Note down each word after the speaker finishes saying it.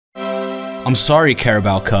I'm sorry,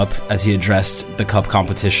 Carabao Cup, as he addressed the cup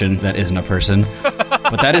competition that isn't a person.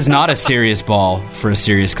 But that is not a serious ball for a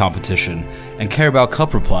serious competition. And Carabao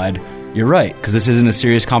Cup replied, "You're right, because this isn't a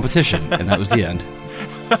serious competition." And that was the end.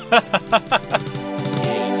 It's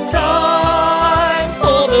time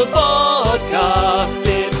for the podcast.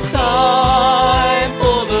 It's time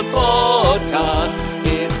for the podcast.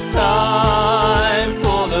 It's time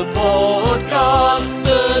for the podcast.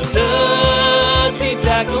 The Dirty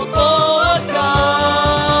Tackle Podcast.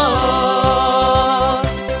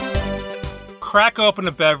 Crack open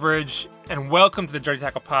a beverage and welcome to the Dirty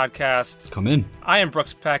Tackle Podcast. Come in. I am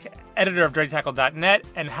Brooks Peck, editor of DirtyTackle.net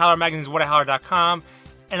and Howler Magazine's WhatAHowler.com,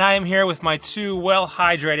 and I am here with my two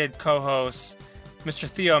well-hydrated co-hosts, Mr.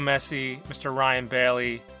 Theo Messi, Mr. Ryan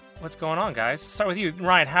Bailey. What's going on, guys? Let's start with you.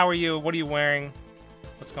 Ryan, how are you? What are you wearing?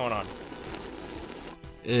 What's going on?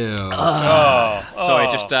 Ew. Sorry,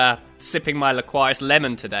 just sipping my LaCroix. It's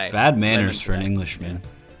lemon today. Bad manners Lemon for an today. Englishman.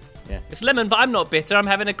 Yeah, it's lemon, but I'm not bitter. I'm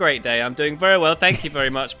having a great day. I'm doing very well. Thank you very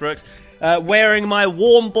much, Brooks. Wearing my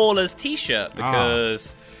Warm Ballers t-shirt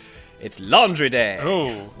because it's laundry day.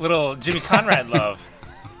 Oh, little Jimmy Conrad love.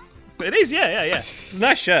 It is, yeah. It's a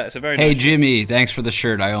nice shirt. It's a very Hey, nice shirt. Jimmy, thanks for the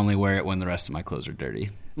shirt. I only wear it when the rest of my clothes are dirty.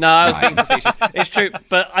 No, I was being facetious. It's true,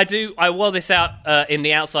 but I wore this out in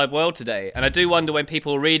the outside world today, and I do wonder when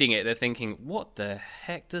people are reading it, they're thinking, what the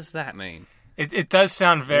heck does that mean? It does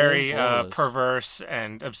sound very Warm Ballers. perverse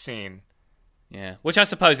and obscene. Yeah, which I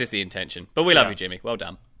suppose is the intention. But we love you, Jimmy. Well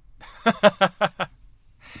done.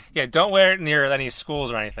 Yeah, don't wear it near any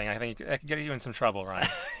schools or anything. I think that could get you in some trouble, Ryan.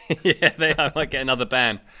 Yeah, I might get another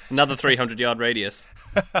ban. Another 300-yard radius.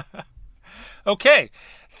 Okay,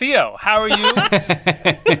 Theo, how are you?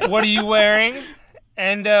 What are you wearing?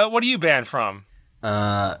 And what are you banned from?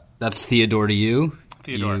 That's Theodore to you.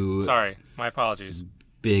 Theodore. You Sorry, my apologies.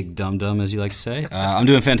 big dum-dum, as you like to say. I'm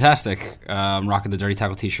doing fantastic. I'm rocking the Dirty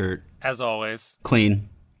Tackle t-shirt. As always, Clean.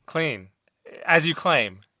 clean. As you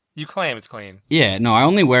claim. You claim it's clean. Yeah, no, I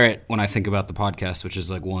only wear it when I think about the podcast, which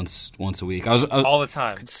is like once a week. I All the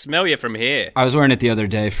time. Smell you from here. was wearing it the other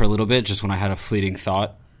day for a little bit, just when I had a fleeting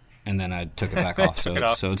thought, and then I took it back off.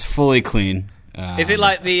 So it's fully clean. Is it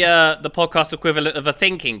like the podcast equivalent of a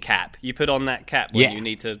thinking cap? You put on that cap when Yeah. you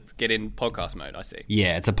need to get in podcast mode, I see.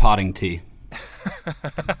 Yeah, it's a potting tea.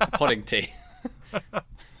 Potting tea.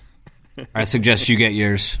 I suggest you get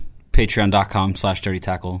yours.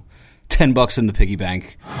 Patreon.com/dirtytackle. $10 in the piggy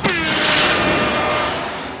bank.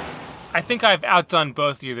 I think I've outdone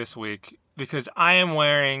both of you this week because I am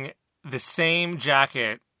wearing the same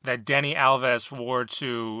jacket that Dani Alves wore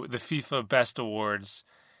to the FIFA Best Awards.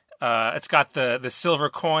 It's got the silver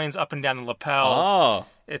coins up and down the lapel. Oh.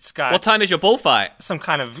 It's got What time is your bullfight? some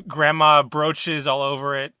kind of grandma brooches all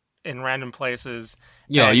over it in random places.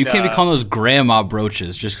 Yo, And, you can't be calling those grandma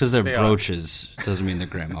brooches. Just because they're They are. brooches doesn't mean they're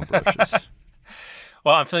grandma brooches.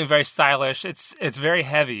 Well, I'm feeling very stylish. It's very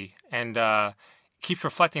heavy and keeps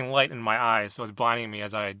reflecting light in my eyes, so it's blinding me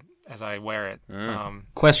as I wear it.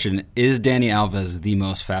 Question, is Dani Alves the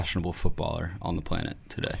most fashionable footballer on the planet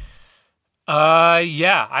today?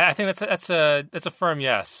 Yeah, I think that's a firm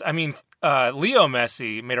yes. I mean, Leo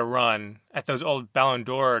Messi made a run at those old Ballon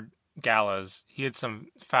d'Or galas. He had some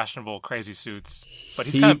fashionable, crazy suits, but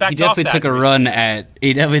he's kind of backed he definitely off that took a in run recent years.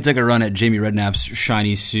 He definitely took a run at Jamie Redknapp's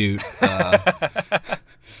shiny suit.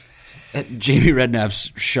 At Jamie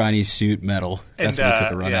Redknapp's shiny suit medal. That's what he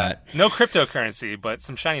took a run yeah. at. No cryptocurrency, but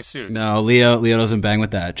some shiny suits. No, Leo doesn't bang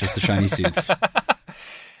with that. Just the shiny suits.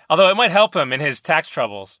 Although it might help him in his tax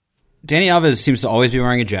troubles. Dani Alves seems to always be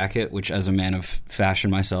wearing a jacket, which as a man of fashion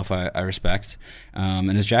myself, I respect.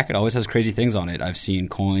 And his jacket always has crazy things on it. I've seen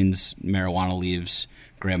coins, marijuana leaves,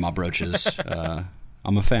 grandma brooches.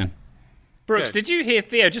 I'm a fan. Brooks, Good. did you hear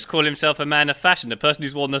Theo just call himself a man of fashion, the person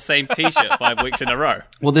who's worn the same t-shirt 5 weeks in a row?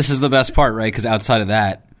 Well, this is the best part, right? Because outside of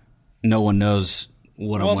that, no one knows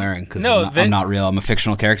what I'm wearing because I'm not real. I'm a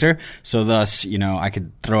fictional character. So thus, I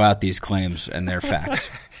could throw out these claims and they're facts.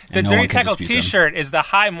 The and no Dirty one can Tackle dispute them. T-shirt is the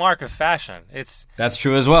high mark of fashion. It's That's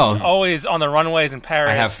true as well. always on the runways in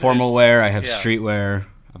Paris. I have formal It's- wear. I have yeah. streetwear.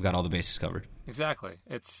 I've got all the bases covered. Exactly.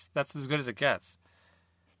 That's as good as it gets.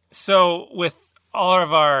 So with all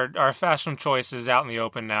of our fashion choices out in the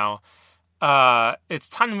open now, it's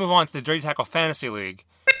time to move on to the Dirty Tackle Fantasy League.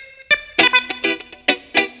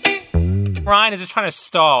 Ryan is just trying to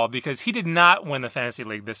stall because he did not win the Fantasy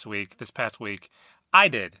League this past week. I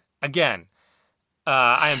did. Again.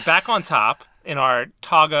 I am back on top in our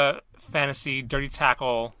Taga Fantasy Dirty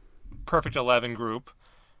Tackle Perfect 11 group.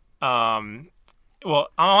 Well, I'm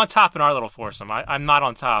on top in our little foursome. I'm not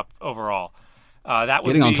on top overall. That would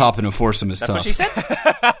Getting on be- top in a foursome is That's tough. what she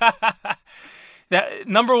said? That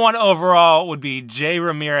number one overall would be Jay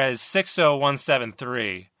Ramirez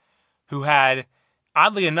 60173, who had,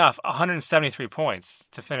 oddly enough, 173 points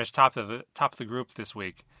to finish top of the group this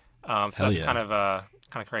week. So that's kind of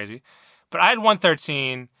crazy. But I had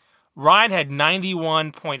 113. Ryan had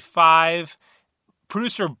 91.5.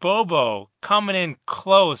 Producer Bobo coming in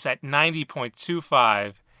close at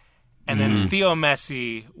 90.25. And then Theo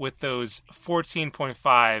Messi with those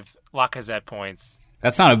 14.5 Lacazette points.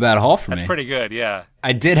 That's not a bad haul for me. That's pretty good, yeah.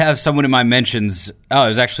 I did have someone in my mentions. Oh, it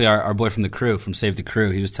was actually our boy from the crew, from Save the Crew.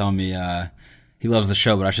 He was telling me he loves the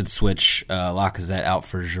show, but I should switch Lacazette out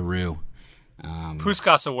for Giroud.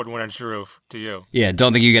 Puskas Award winner Giroud to you. Yeah,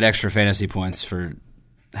 don't think you get extra fantasy points for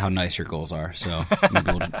how nice your goals are. So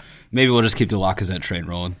maybe we'll just keep the Lacazette train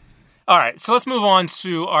rolling. All right, so let's move on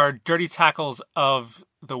to our dirty tackles of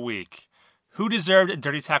the week. Who deserved a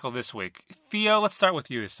dirty tackle this week? Theo, let's start with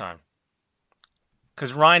you this time.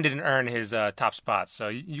 Because Ryan didn't earn his top spot, so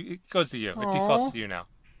it goes to you. It defaults to you now.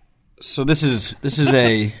 So this is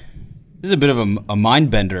a bit of a mind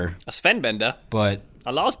bender, A Sven bender. but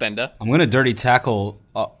A Lars bender. I'm going to dirty tackle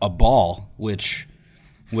a ball, which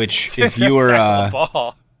if you were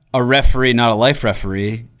Ball. a referee, not a life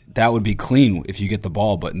referee, that would be clean if you get the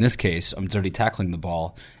ball. But in this case, I'm dirty tackling the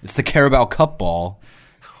ball. It's the Carabao Cup ball.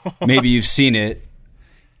 Maybe you've seen it.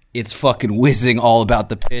 It's fucking whizzing all about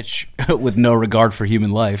the pitch with no regard for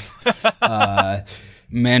human life.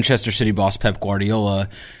 Manchester City boss Pep Guardiola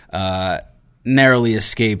narrowly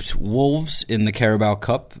escaped Wolves in the Carabao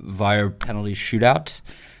Cup via penalty shootout.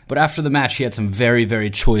 But after the match, he had some very, very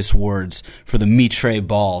choice words for the Mitre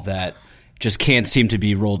ball that just can't seem to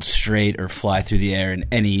be rolled straight or fly through the air in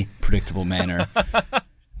any predictable manner.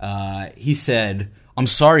 He said, "I'm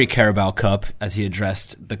sorry, Carabao Cup," as he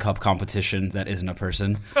addressed the cup competition that isn't a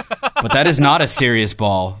person. "But that is not a serious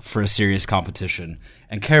ball for a serious competition."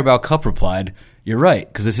 And Carabao Cup replied, "You're right,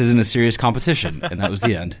 because this isn't a serious competition." And that was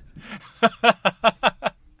the end.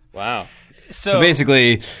 Wow. So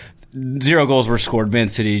basically, 0 goals were scored. Man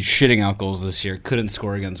City shitting out goals this year. Couldn't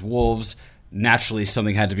score against Wolves. Naturally,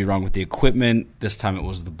 something had to be wrong with the equipment. This time it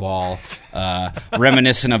was the ball.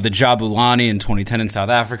 Reminiscent of the Jabulani in 2010 in South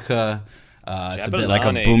Africa. It's a bit like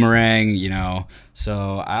a boomerang, you know.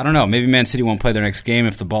 So, I don't know. Maybe Man City won't play their next game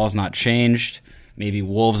if the ball's not changed. Maybe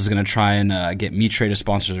Wolves is going to try and get Mitre to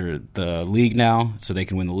sponsor the league now so they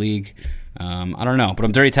can win the league. I don't know, but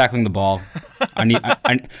I'm dirty tackling the ball. I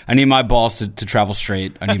need my balls to travel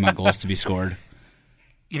straight. I need my goals to be scored.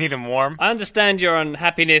 You need them warm? I understand your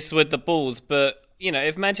unhappiness with the balls, but, you know,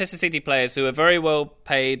 if Manchester City players who are very well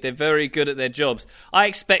paid, they're very good at their jobs, I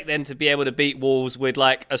expect them to be able to beat Wolves with,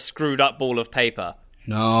 like, a screwed-up ball of paper.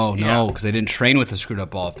 No, because they didn't train with a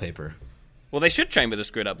screwed-up ball of paper. Well, they should train with a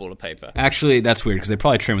screwed-up ball of paper. Actually, that's weird, because they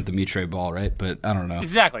probably train with the Mitre ball, right? But I don't know.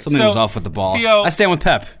 Exactly. Something was off with the ball. Theo, I stand with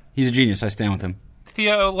Pep. He's a genius. I stand with him.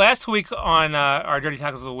 Theo, last week on our Dirty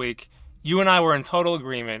Tackles of the Week, you and I were in total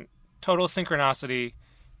agreement, total synchronicity,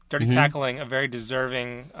 dirty tackling a very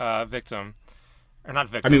deserving victim. Or not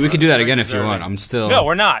victim. I mean, we could do that again deserving. if you want. I'm still... No,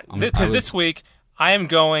 we're not. Because this week, I am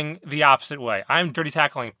going the opposite way. I'm dirty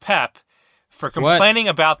tackling Pep for complaining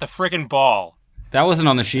about the friggin' ball. That wasn't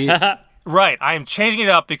on the sheet. Right. I am changing it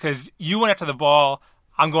up because you went after the ball.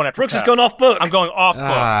 I'm going after Brooks Pep. has gone off book. I'm going off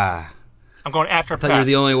book. I'm going after I thought Pep. you're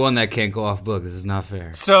the only one that can't go off book. This is not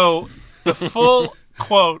fair. So, the full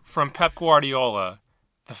quote from Pep Guardiola,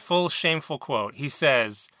 the full shameful quote, he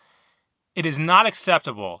says, "It is not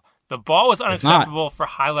acceptable. The ball is unacceptable for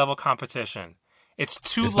high-level competition. It's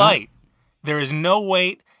too light. There is no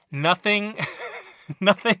weight. Nothing.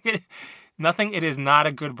 It is not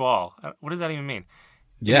a good ball." What does that even mean?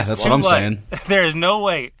 Yeah, that's what I'm saying. There is no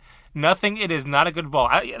weight. Nothing. It is not a good ball.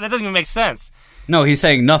 That doesn't even make sense. No, he's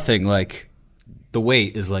saying nothing. Like the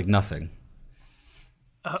weight is like nothing.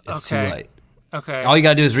 It's too light. Okay. All you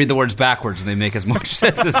gotta do is read the words backwards, and they make as much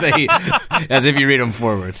sense as if you read them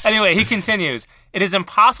forwards. Anyway, he continues. "It is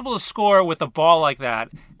impossible to score with a ball like that,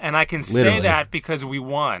 and I can say that because we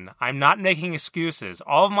won. I'm not making excuses.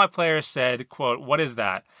 All of my players said, quote, 'What is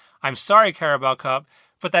that?' I'm sorry, Carabao Cup,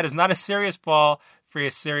 but that is not a serious ball for a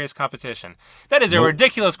serious competition." That is a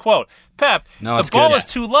ridiculous quote. Pep, the ball is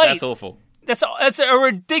too light. That's awful. That's a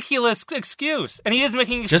ridiculous excuse, and he is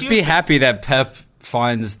making excuses. Just be happy that Pep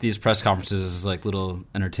finds these press conferences as like little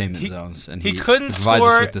entertainment zones, and he couldn't provides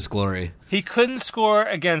score us with this glory. He couldn't score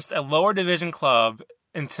against a lower division club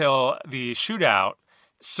until the shootout,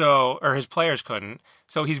 or his players couldn't.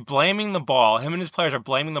 So he's blaming the ball. Him and his players are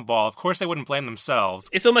blaming the ball. Of course, they wouldn't blame themselves.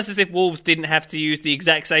 It's almost as if Wolves didn't have to use the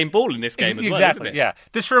exact same ball in this game as well, Exactly, isn't it? yeah.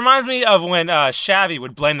 This reminds me of when Xavi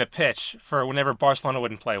would blame the pitch for whenever Barcelona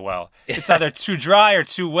wouldn't play well. It's either too dry or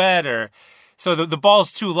too wet or So the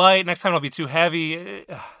ball's too light. Next time it'll be too heavy.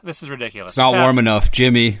 This is ridiculous. It's not warm enough.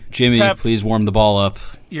 Jimmy, Pep, please warm the ball up.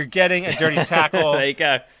 You're getting a dirty tackle. There you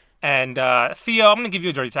go. And Theo, I'm going to give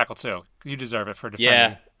you a dirty tackle too. You deserve it for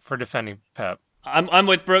defending Pep. I'm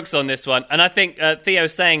with Brooks on this one, and I think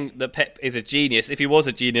Theo's saying that Pep is a genius. If he was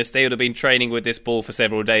a genius, they would have been training with this ball for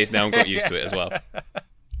several days now and got used to it as well.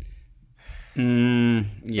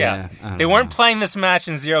 Yeah. They weren't playing this match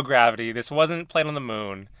in zero gravity. This wasn't played on the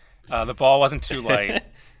moon. The ball wasn't too light.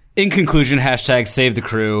 In conclusion, hashtag save the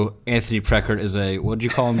crew. Anthony Preckert is what did you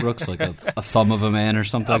call him, Brooks? Like a thumb of a man or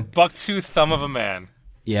something? A buck-tooth thumb of a man.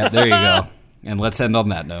 Yeah, there you go. And let's end on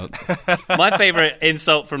that note. My favourite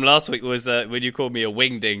insult from last week was when you called me a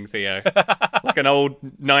wingding, Theo. Like an old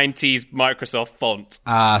 90s Microsoft font.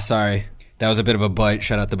 Sorry. That was a bit of a bite.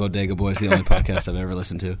 Shout out the Bodega Boys, the only podcast I've ever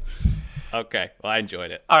listened to. Okay, well, I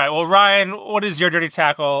enjoyed it. All right, well, Ryan, what is your dirty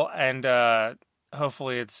tackle? And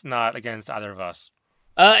hopefully it's not against either of us.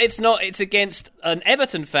 It's not. It's against an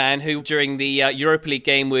Everton fan who, during the Europa League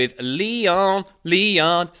game with Leon,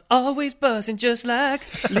 it's always buzzing just like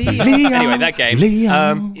Leon. Anyway, that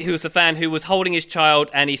game. He was a fan who was holding his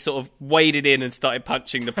child and he sort of waded in and started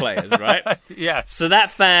punching the players, right? Yes. So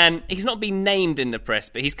that fan, he's not been named in the press,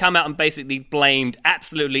 but he's come out and basically blamed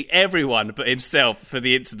absolutely everyone but himself for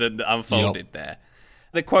the incident that unfolded there.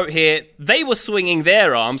 The quote here, they were swinging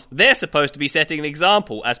their arms. They're supposed to be setting an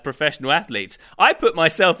example as professional athletes. I put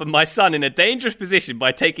myself and my son in a dangerous position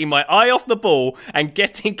by taking my eye off the ball and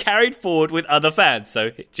getting carried forward with other fans. So,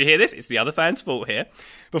 do you hear this? It's the other fan's fault here.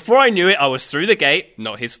 Before I knew it, I was through the gate,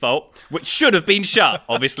 not his fault, which should have been shut.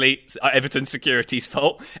 Obviously, Everton security's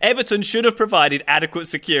fault. Everton should have provided adequate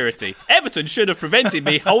security. Everton should have prevented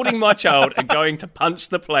me holding my child and going to punch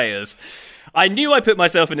the players. I knew I put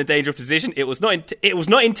myself in a dangerous position. It was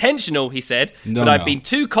not intentional, he said, but I've been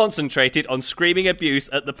too concentrated on screaming abuse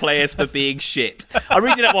at the players for being shit. I'll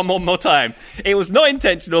read it out one more time. It was not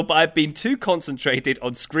intentional, but I've been too concentrated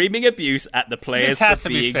on screaming abuse at the players for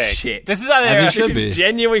being shit. This is either should be.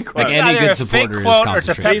 Genuine quote. Like any good supporter is quote or it's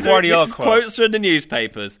a Pep Guardiola This is quote. Quotes from the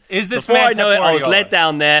newspapers. Is this Before man I know Pep it, I was Guardiola? led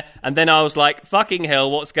down there, and then I was like, fucking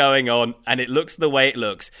hell, what's going on? And it looks the way it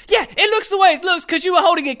looks. Yeah, it looks the way it looks because you were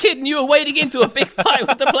holding a kid and you were wading into a big fight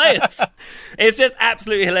with the players. It's just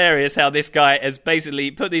absolutely hilarious how this guy has basically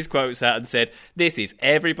put these quotes out and said, this is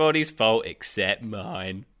everybody's fault except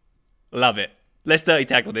mine. Love it. Let's dirty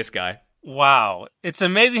tackle this guy. Wow. It's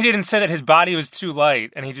amazing he didn't say that his body was too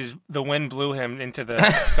light and the wind blew him into the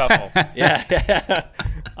scuffle. Yeah.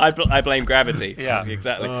 I blame gravity. Yeah.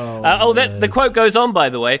 Exactly. The quote goes on, by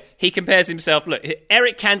the way. He compares himself. Look,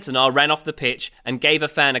 Eric Cantona ran off the pitch and gave a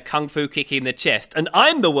fan a kung fu kick in the chest. And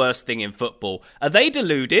I'm the worst thing in football. Are they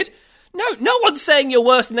deluded? No one's saying you're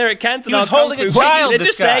worse than Eric Cantona. He was holding a kung fu child, kicking. They're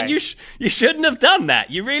this just guy. saying you shouldn't have done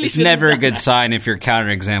that. You really It's shouldn't never have a done good that. sign if your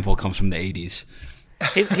counterexample comes from the 80s.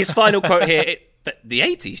 His final quote here, the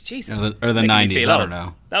 80s, Jesus. Or the Making me 90s, feel I old. don't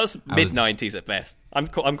know. That was mid-90s at best. I'm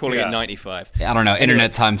calling it 95. I don't know.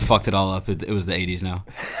 Internet time fucked it all up. It was the 80s now.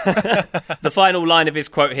 The final line of his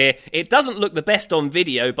quote here, it doesn't look the best on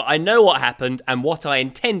video, but I know what happened and what I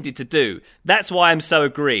intended to do. That's why I'm so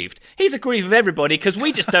aggrieved. He's aggrieved with everybody because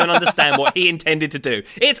we just don't understand what he intended to do.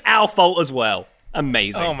 It's our fault as well.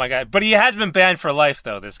 Amazing. Oh my God. But he has been banned for life,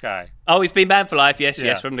 though, this guy. Oh, he's been banned for life. Yes,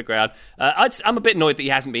 Yeah. from the ground. I'm a bit annoyed that he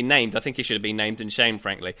hasn't been named. I think he should have been named and shamed,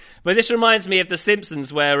 frankly. But this reminds me of The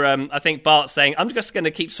Simpsons, where I think Bart's saying, I'm just going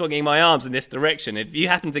to keep swinging my arms in this direction. If you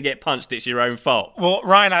happen to get punched, it's your own fault. Well,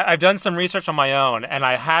 Ryan, I've done some research on my own, and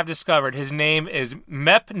I have discovered his name is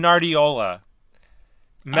Mep Nardiola.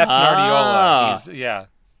 Nardiola.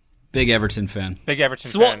 Big Everton fan. Big Everton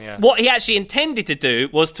So fan, yeah. what he actually intended to do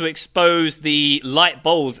was to expose the light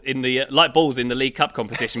balls in the League Cup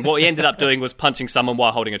competition. What he ended up doing was punching someone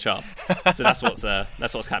while holding a child. So that's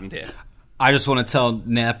what's happened here. I just want to tell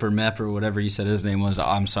Nep or Mep or whatever you said his name was,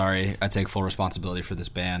 I'm sorry. I take full responsibility for this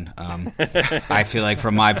ban. I feel like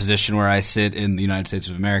from my position where I sit in the United States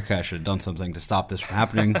of America, I should have done something to stop this from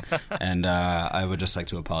happening. And I would just like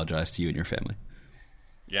to apologize to you and your family.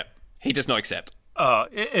 Yep. He does not accept.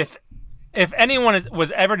 If anyone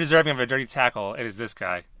was ever deserving of a dirty tackle, it is this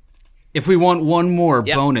guy. If we want one more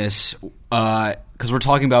bonus, because we're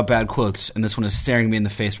talking about bad quotes, and this one is staring me in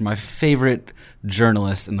the face from my favorite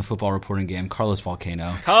journalist in the football reporting game, Carlos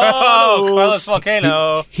Volcano. Oh, Carlos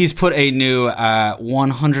Volcano. He's put a new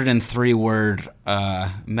 103-word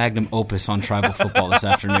magnum opus on tribal football this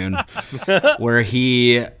afternoon, where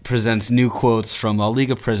he presents new quotes from La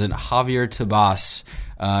Liga president Javier Tebas.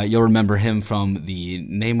 You'll remember him from the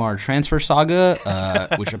Neymar transfer saga,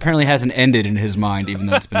 which apparently hasn't ended in his mind, even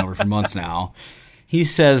though it's been over for months now. He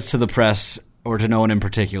says to the press, or to no one in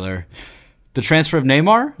particular, The transfer of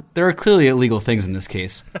Neymar? There are clearly illegal things in this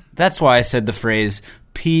case. That's why I said the phrase,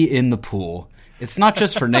 pee in the pool. It's not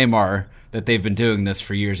just for Neymar that they've been doing this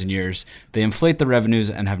for years and years. They inflate the revenues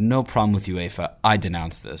and have no problem with UEFA. I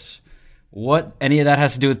denounce this. What any of that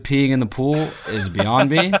has to do with peeing in the pool is beyond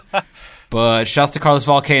me. But shouts to Carlos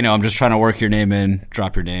Volcano. I'm just trying to work your name in.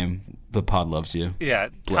 Drop your name. The pod loves you. Yeah.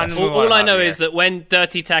 All I know is that when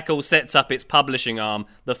Dirty Tackle sets up its publishing arm,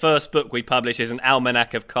 the first book we publish is an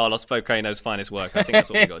almanac of Carlos Volcano's finest work. I think that's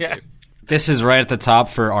what we got to do. This is right at the top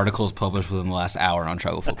for articles published within the last hour on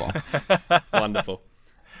travel football. Wonderful.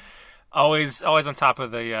 Always on top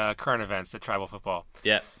of the current events at Tribal Football.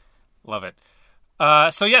 Yeah. Love it.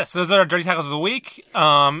 So those are our Dirty Tackles of the week.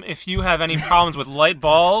 If you have any problems with light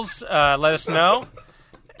balls, let us know.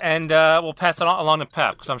 And we'll pass it along to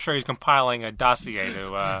Pep, because I'm sure he's compiling a dossier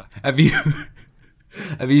to... Have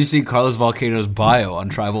you seen Carlos Volcano's bio on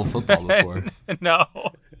Tribal Football before? No.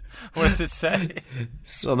 What does it say?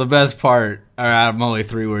 So the best part, I'm only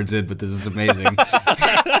 3 words in, but this is amazing.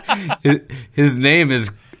 His name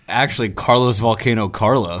is actually Carlos Volcano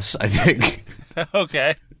Carlos, I think.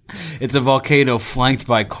 Okay. It's a volcano flanked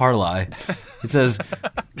by Carli. It says,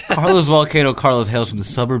 Carlos Volcano Carlos hails from the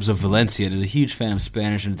suburbs of Valencia and is a huge fan of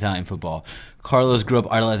Spanish and Italian football. Carlos grew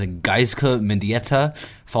up idolizing Gaisca Mendieta,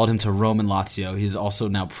 followed him to Rome and Lazio. He is also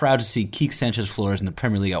now proud to see Quique Sanchez Flores in the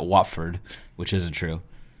Premier League at Watford, which isn't true.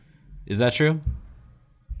 Is that true?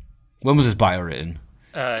 When was his bio written?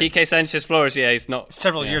 Quique Sanchez Flores, he's not...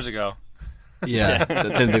 Several years ago.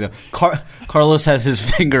 Yeah. Carlos has his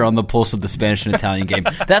finger on the pulse of the Spanish and Italian game.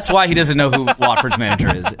 That's why he doesn't know who Watford's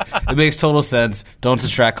manager is. It makes total sense. Don't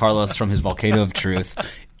distract Carlos from his volcano of truth.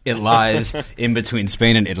 It lies in between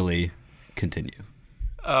Spain and Italy. Continue.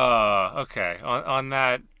 Okay. On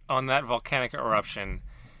that volcanic eruption,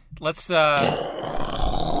 let's...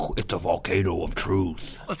 It's a volcano of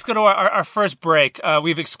truth. Let's go to our first break.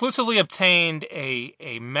 We've exclusively obtained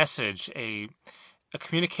a message, a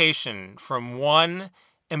communication from one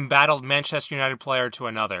embattled Manchester United player to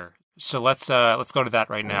another. So let's go to that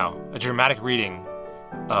right now. A dramatic reading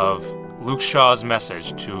of Luke Shaw's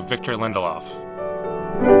message to Victor Lindelof.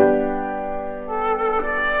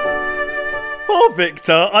 Hi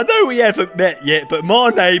Victor, I know we haven't met yet, but my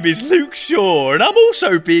name is Luke Shaw and I'm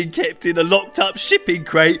also being kept in a locked up shipping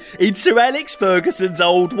crate in Sir Alex Ferguson's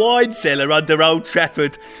old wine cellar under Old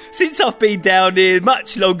Trafford. Since I've been down here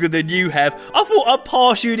much longer than you have, I thought I'd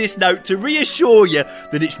pass you this note to reassure you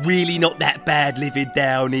that it's really not that bad living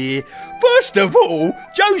down here. First of all,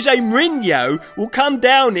 Jose Mourinho will come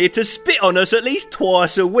down here to spit on us at least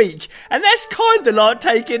twice a week, and that's kind of like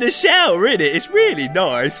taking a shower, isn't it? It's really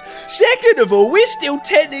nice. Second of all, we're still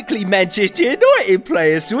technically Manchester United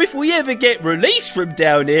players, so if we ever get released from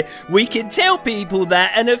down here, we can tell people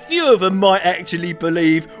that, and a few of them might actually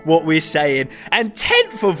believe what we're saying. And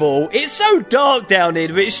 10th of all, it's so dark down here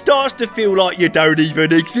that it starts to feel like you don't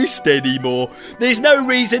even exist anymore. There's no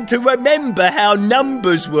reason to remember how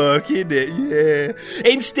numbers work, innit? Yeah.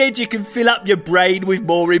 Instead, you can fill up your brain with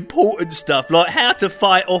more important stuff, like how to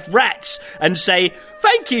fight off rats, and say,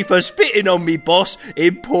 "Thank you for spitting on me, boss,"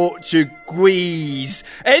 in Portuguese.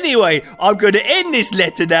 Anyway, I'm going to end this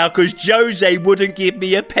letter now because Jose wouldn't give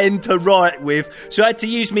me a pen to write with, so I had to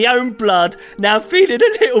use my own blood. Now I'm feeling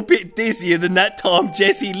a little bit dizzier than that time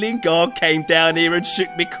Jesse Lingard came down here and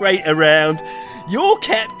shook me crate around. Your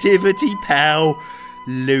captivity, pal,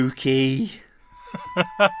 Lukey.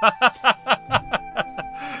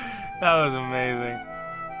 That was amazing.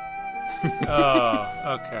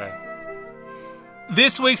 Oh, okay.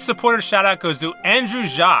 This week's supporter shout-out goes to Andrew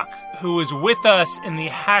Jacques, who is with us in the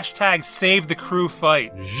hashtag Save the Crew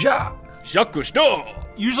fight. Jacques Cousteau.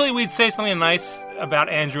 Usually we'd say something nice about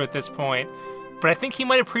Andrew at this point, but I think he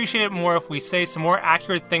might appreciate it more if we say some more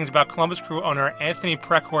accurate things about Columbus Crew owner Anthony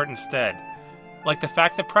Precourt instead. Like the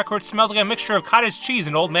fact that Precourt smells like a mixture of cottage cheese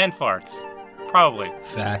and old man farts. Probably.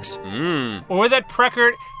 Facts. Or that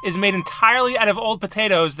Precourt is made entirely out of old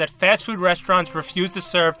potatoes that fast food restaurants refuse to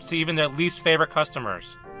serve to even their least favorite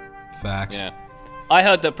customers. Facts. Yeah. I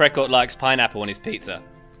heard that Precourt likes pineapple on his pizza.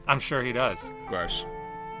 I'm sure he does. Gross.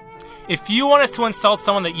 If you want us to insult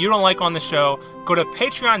someone that you don't like on the show, go to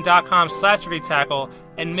patreon.com/dirtytackle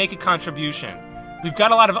and make a contribution. We've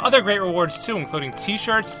got a lot of other great rewards too, including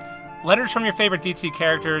t-shirts, letters from your favorite DT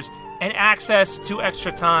characters, and access to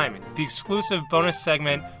Extra Time, the exclusive bonus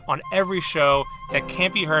segment on every show that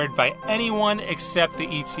can't be heard by anyone except the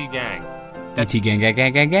ET Gang. That's ET Gang.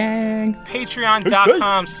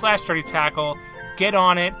 Patreon.com/dirtytackle. Get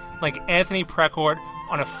on it like Anthony Precourt.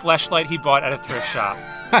 on a fleshlight he bought at a thrift shop.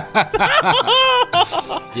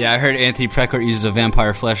 Yeah, I heard Anthony Preckert uses a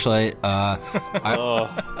vampire fleshlight.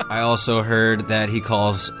 I also heard that he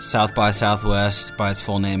calls South by Southwest by its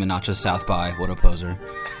full name and not just South by. What a poser.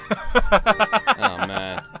 Oh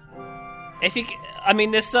man.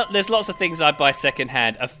 There's lots of things I buy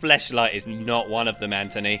secondhand. A fleshlight is not one of them,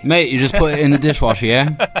 Anthony. Mate, you just put it in the dishwasher,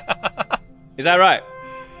 yeah? Is that right?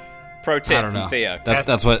 Pro I tip don't from know. Theo.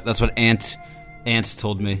 That's what Ants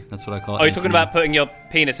told me. That's what I call it. Oh, you're talking about putting your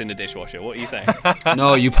penis in the dishwasher. What are you saying?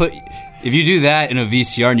 No, if you do that in a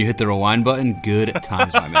VCR and you hit the rewind button, good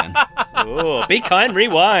times, my man. Oh, be kind,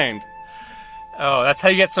 rewind. Oh, that's how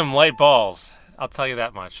you get some light balls. I'll tell you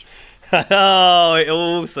that much. Oh, it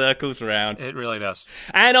all circles around. It really does.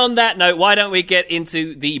 And on that note, why don't we get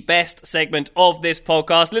into the best segment of this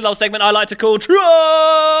podcast? Little old segment I like to call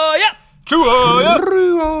Truoya!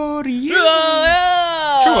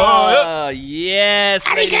 Yes,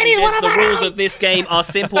 ladies and gents, the rules of this game are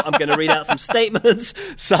simple. I'm going to read out some statements.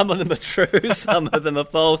 Some of them are true, some of them are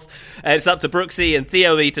false. And it's up to Brooksy and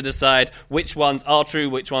Theo E to decide which ones are true,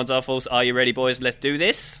 which ones are false. Are you ready, boys? Let's do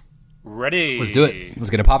this. Ready. Let's do it. Let's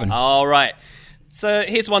get it popping. All right. So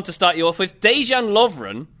here's one to start you off with. Dejan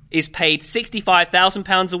Lovren is paid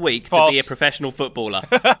 £65,000 a week False. to be a professional footballer.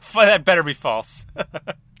 That better be false.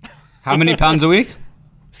 How many pounds a week?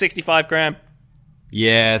 65 grand.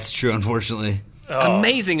 Yeah, it's true, unfortunately.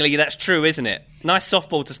 Amazingly, that's true, isn't it? Nice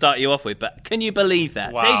softball to start you off with, but can you believe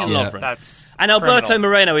that? Wow. Dejan Yeah. Lovren. That's And Alberto criminal.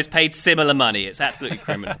 Moreno is paid similar money. It's absolutely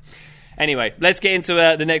criminal. Anyway, let's get into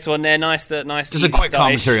the next one there. Nice. Just a easy quick start-ish.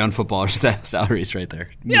 commentary on football. Just salaries right there.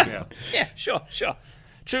 Yeah, sure.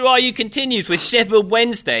 True Are You continues with Sheffield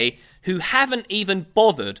Wednesday, who haven't even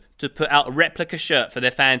bothered to put out a replica shirt for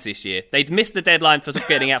their fans this year. They'd missed the deadline for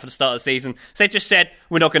getting out for the start of the season, so they've just said,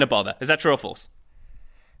 we're not going to bother. Is that true or false?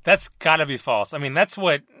 That's got to be false. I mean, that's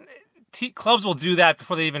what clubs will do that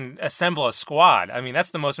before they even assemble a squad. I mean, that's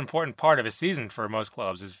the most important part of a season for most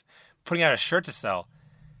clubs is putting out a shirt to sell.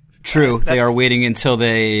 True. They That's- are waiting until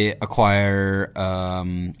they acquire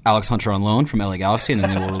Alex Hunter on loan from LA Galaxy, and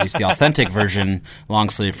then they will release the authentic version, long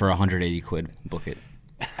sleeve, for 180 quid. Book it.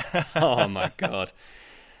 Oh my god.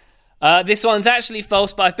 This one's actually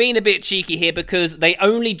false, but I've been a bit cheeky here because they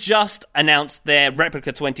only just announced their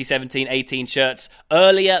replica 2017-18 shirts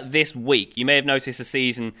earlier this week. You may have noticed the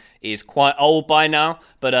season is quite old by now,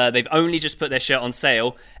 but they've only just put their shirt on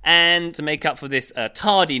sale. And to make up for this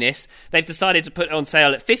tardiness, they've decided to put it on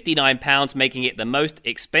sale at £59, making it the most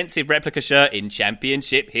expensive replica shirt in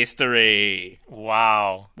Championship history.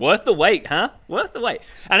 Wow. Worth the wait, huh? Worth the wait.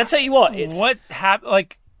 And I tell you what, it's... What happened?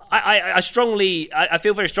 Like, I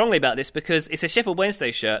feel very strongly about this because it's a Sheffield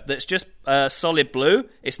Wednesday shirt that's just solid blue.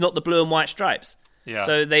 It's not the blue and white stripes. Yeah.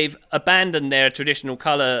 So they've abandoned their traditional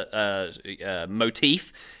colour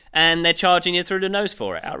motif and they're charging you through the nose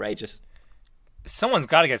for it. Outrageous. someone's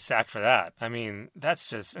got to get sacked for that. I mean, that's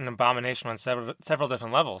just an abomination on several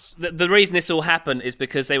different levels. The reason this all happened is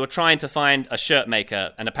because they were trying to find a shirt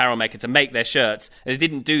maker, an apparel maker, to make their shirts. They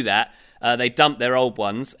didn't do that. They dumped their old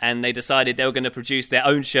ones, and they decided they were going to produce their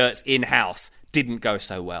own shirts in-house. Didn't go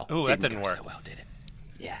so well. Ooh, that didn't go work. so well, did it?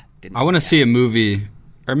 Yeah, didn't I want to see a movie,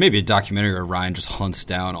 or maybe a documentary where Ryan just hunts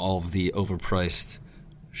down all of the overpriced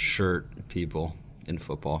shirt people in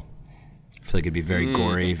football. I feel like it'd be very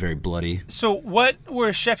gory, very bloody. So what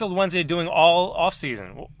were Sheffield Wednesday doing all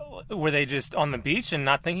off-season? Were they just on the beach and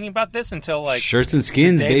not thinking about this until, like, Shirts and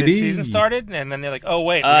skins, the day baby. the season started? And then they're like, oh,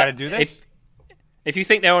 wait, we got to do this? If you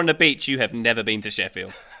think they're on the beach, you have never been to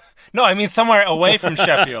Sheffield. No, I mean somewhere away from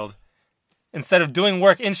Sheffield. Instead of doing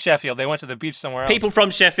work in Sheffield, they went to the beach somewhere else. People from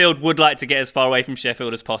Sheffield would like to get as far away from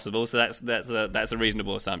Sheffield as possible, so that's a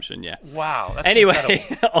reasonable assumption, yeah. Wow. That's Anyway,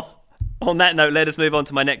 incredible. on that note, let us move on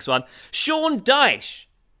to my next one. Sean Dyche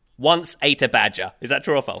once ate a badger. Is that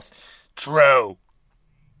true or false? True.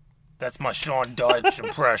 That's my Sean Dyche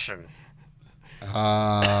impression. He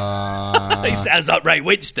sounds like Ray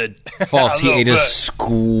Winston. False, he A ate a little bit.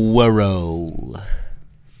 squirrel.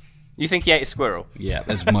 You think he ate a squirrel? Yeah,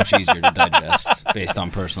 that's much easier to digest based on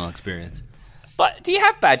personal experience. But do you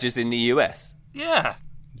have badgers in the US? Yeah.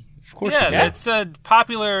 Of course Yeah, we do. it's a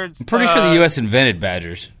popular... I'm pretty sure the U.S. invented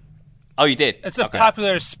badgers. Oh, you did? It's a Okay.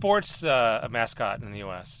 popular sports mascot in the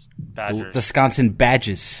U.S. Badgers. The Wisconsin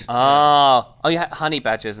Badgers. Oh, you had honey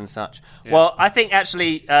badgers and such. Yeah. Well, I think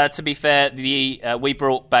actually, to be fair, we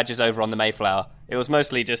brought badgers over on the Mayflower. It was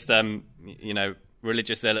mostly just,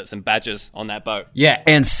 religious zealots and badgers on that boat. Yeah,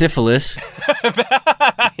 and syphilis.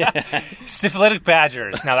 Syphilitic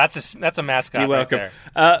badgers. Now, that's a mascot. You're welcome. Right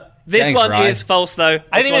there. This Thanks, one Ryan. is false, though.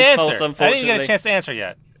 I This didn't even one's answer. false, I didn't even get a unfortunately. chance to answer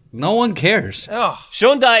yet. No one cares. Oh,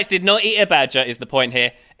 Sean Dyche did not eat a badger, is the point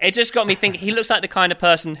here. It just got me thinking, he looks like the kind of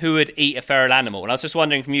person who would eat a feral animal. And I was just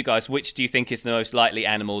wondering from you guys, which do you think is the most likely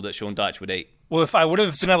animal that Sean Dyche would eat? well, if I would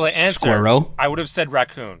have been able to answer, Squirrel. I would have said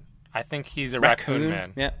raccoon. I think he's a raccoon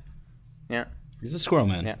man. Yeah. Yeah. He's a squirrel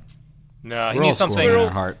man. Yeah. No, he We're all needs something squirrel in a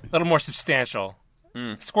our heart. little more substantial.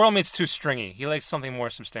 Squirrel meat's too stringy. He likes something more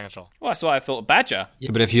substantial. Well, that's what I thought. Badger.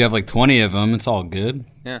 Yeah, but if you have like 20 of them, it's all good.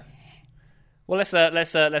 Yeah. Well,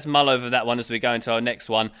 let's mull over that one as we go into our next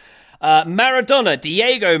one.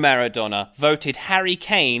 Diego Maradona, voted Harry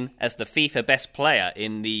Kane as the FIFA Best Player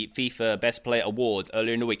in the FIFA Best Player Awards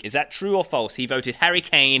earlier in the week. Is that true or false? He voted Harry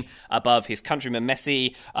Kane above his countryman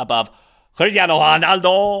Messi, above Cristiano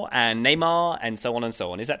Ronaldo and Neymar, and so on and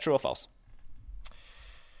so on. Is that true or false?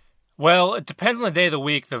 Well, it depends on the day of the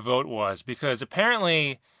week the vote was, because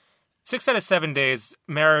apparently 6 out of 7 days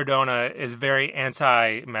Maradona is very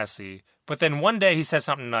anti-Messi, but then one day he said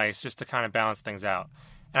something nice just to kind of balance things out.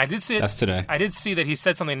 And I did see That's today. I did see that he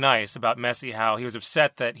said something nice about Messi, how he was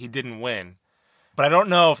upset that he didn't win. But I don't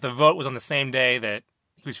know if the vote was on the same day that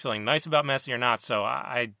he was feeling nice about Messi or not, so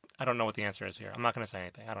I don't know what the answer is here. I'm not going to say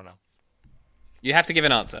anything. I don't know. You have to give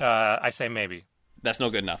an answer. I say maybe. That's not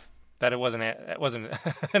good enough. That it wasn't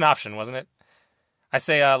an option, wasn't it? I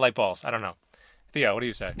say light balls. I don't know. Theo, what do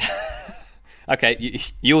you say? Okay,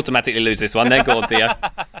 you automatically lose this one. Then go on, Theo.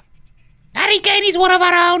 Harry Kane is one of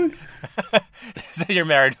our own. Is that your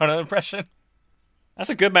Maradona impression? That's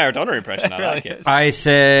a good Maradona impression. I It really like it. is. I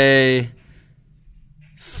say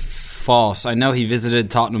false. I know he visited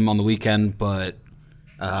Tottenham on the weekend, but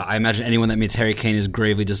I imagine anyone that meets Harry Kane is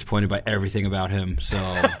gravely disappointed by everything about him.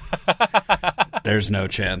 So there's no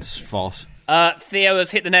chance. False. Theo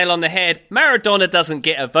has hit the nail on the head. Maradona doesn't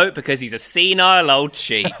get a vote because he's a senile old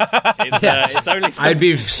cheat. It's only for... I'd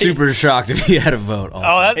be super shocked if he had a vote. Also.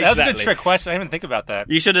 Oh, that was a good Exactly. trick question. I didn't even think about that.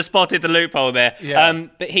 You should have spotted the loophole there. Yeah.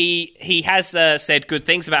 But he has said good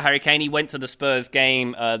things about Harry Kane. He went to the Spurs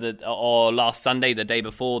game or last Sunday, the day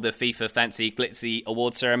before the FIFA Fancy Glitzy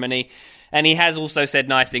Award ceremony. And he has also said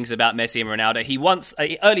nice things about Messi and Ronaldo. He once,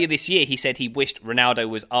 earlier this year, he said he wished Ronaldo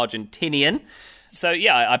was Argentinian. So,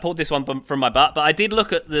 yeah, I pulled this one from my butt, but I did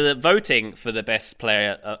look at the voting for the best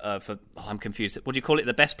player I'm confused. What do you call it?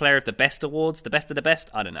 The best player of the best awards? The best of the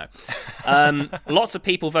best? I don't know. Lots of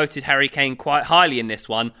people voted Harry Kane quite highly in this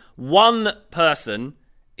one. One person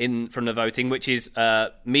from the voting, which is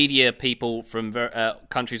media people from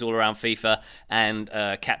countries all around FIFA and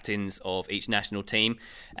captains of each national team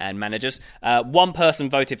and managers. One person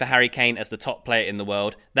voted for Harry Kane as the top player in the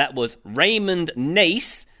world. That was Raymond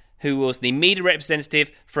Nace, who was the media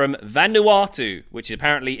representative from Vanuatu, which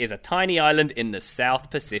apparently is a tiny island in the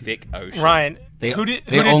South Pacific Ocean. Ryan, They who did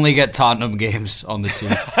only get Tottenham games on the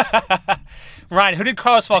team. Ryan, who did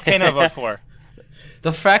Carlos Volcano vote for?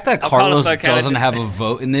 The fact that Carlos Carlos Volcano doesn't did- have a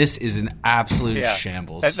vote in this is an absolute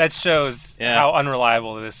shambles. That shows Yeah. how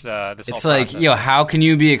unreliable this It's whole like, process. how can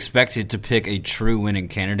you be expected to pick a true winning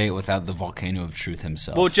candidate without the volcano of truth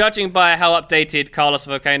himself? Well, judging by how updated Carlos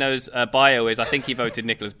Volcano's bio is, I think he voted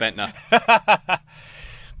Nicholas Bentner.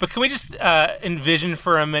 But can we just envision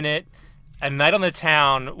for a minute a night on the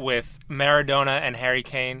town with Maradona and Harry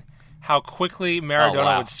Kane? How quickly Maradona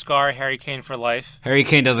wow. would scar Harry Kane for life. Harry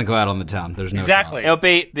Kane doesn't go out on the town. There's no Exactly. It'll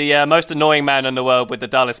be the most annoying man in the world with the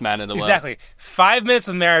dullest man in the world. Exactly. 5 minutes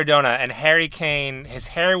with Maradona and Harry Kane, his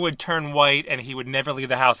hair would turn white and he would never leave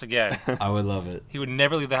the house again. shot. I would love it. He would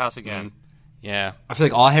never leave the house again. Yeah. I feel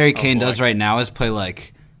like all Harry Kane boy. does right now is play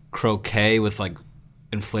like croquet with like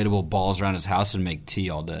inflatable balls around his house and make tea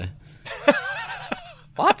all day.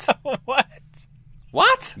 What? What?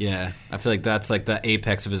 What? Yeah, I feel like that's like the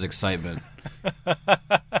apex of his excitement.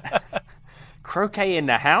 Croquet in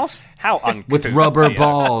the house? How uncouth. With rubber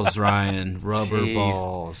balls, Ryan. Rubber Jeez.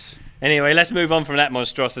 balls. Anyway, let's move on from that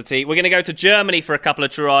monstrosity. We're going to go to Germany for a couple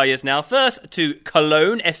of Trias now. First to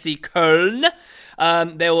Cologne, FC Köln.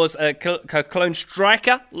 There was a Cologne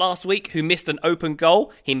striker last week who missed an open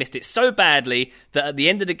goal. He missed it so badly that at the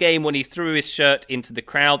end of the game, when he threw his shirt into the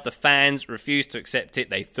crowd, the fans refused to accept it.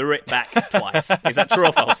 They threw it back twice. Is that true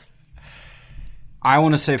or false? I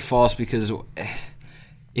want to say false because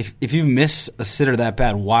if you miss a sitter that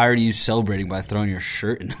bad, why are you celebrating by throwing your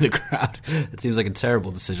shirt into the crowd? It seems like a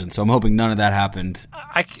terrible decision. So I'm hoping none of that happened.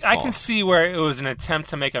 I can see where it was an attempt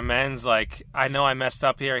to make amends, like, I know I messed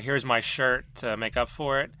up here, here's my shirt to make up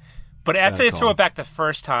for it. But after they threw it back the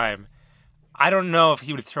first time, I don't know if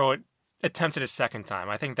he would attempt it a second time.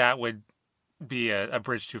 I think that would be a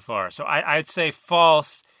bridge too far. So I'd say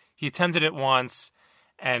false. He attempted it once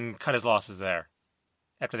and cut his losses there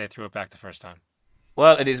after they threw it back the first time.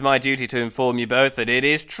 Well, it is my duty to inform you both that it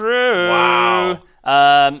is true. Wow.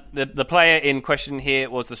 The player in question here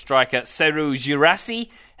was the striker Seru Girassi.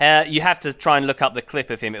 You have to try and look up the clip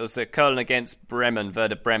of him. It was Köln against Bremen,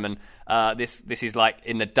 Werder Bremen. This is like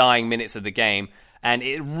in the dying minutes of the game. And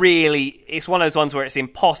it's one of those ones where it's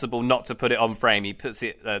impossible not to put it on frame. He puts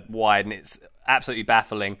it wide, and it's absolutely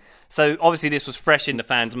baffling. So obviously this was fresh in the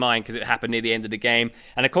fans' mind because it happened near the end of the game.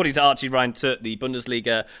 And according to Archie Ryan-Tut, the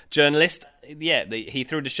Bundesliga journalist, he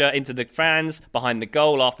threw the shirt into the fans behind the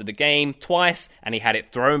goal after the game twice, and he had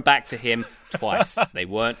it thrown back to him twice. They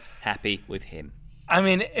weren't happy with him. I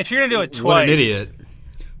mean, if you're going to do it twice... What an idiot.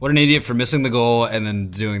 What an idiot for missing the goal and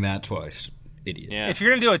then doing that twice. Idiot. Yeah. If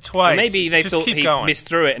you're going to do it twice, maybe they just thought keep he going. missed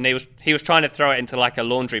through it, and he was trying to throw it into like a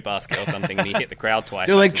laundry basket or something, and he hit the crowd twice.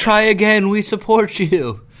 They're like, try again, we support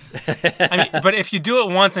you. I mean, but if you do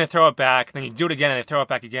it once and they throw it back, then you do it again and they throw it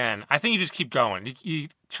back again, I think you just keep going. You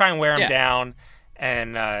try and wear them down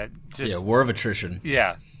and just... Yeah, war of attrition.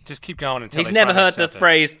 Yeah, just keep going until He's never heard the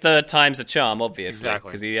phrase third time's a charm, obviously,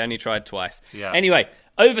 because he only tried twice. Yeah. Anyway,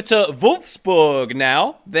 over to Wolfsburg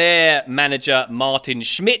now. Their manager, Martin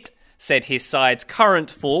Schmidt, said his side's current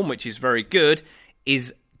form, which is very good,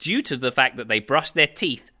 is due to the fact that they brush their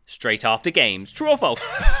teeth straight after games. True or false?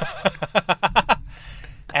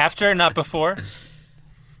 After, not before?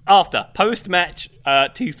 After. Post-match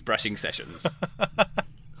teeth brushing sessions.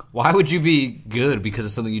 Why would you be good? Because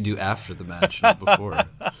it's something you do after the match, not before.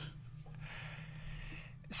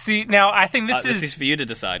 See, now, I think this is for you to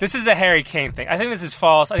decide. This is a Harry Kane thing. I think this is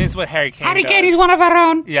false. I think this is what Harry Kane does. Kane, he's one of our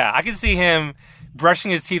own. Yeah, I can see him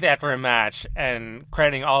brushing his teeth after a match and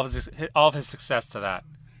crediting all of his success to that.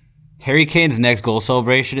 Harry Kane's next goal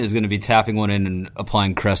celebration is going to be tapping one in and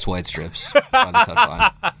applying Crest white strips by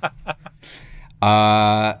the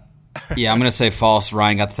touchline. Yeah, I'm going to say false.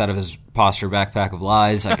 Ryan got this out of his posture backpack of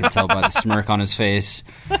lies. I could tell by the smirk on his face.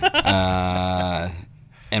 And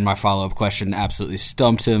my follow-up question absolutely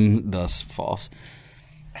stumped him, thus false.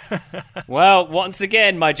 Well, once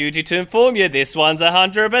again, my duty to inform you, this one's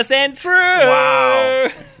 100% true. Wow.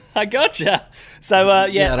 I gotcha. So, I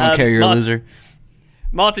don't care, you're a loser.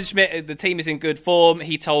 Martin Schmidt, the team is in good form.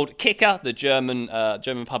 He told Kicker, the German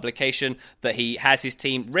publication, that he has his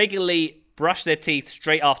team regularly brush their teeth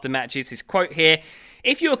straight after matches. His quote here: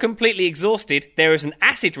 "If you are completely exhausted, there is an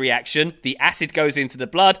acid reaction. The acid goes into the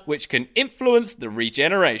blood, which can influence the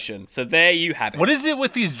regeneration." So there you have it. What is it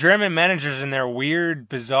with these German managers and their weird,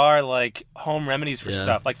 bizarre, like, home remedies for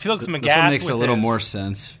stuff? Like Felix Magath. This one makes a little more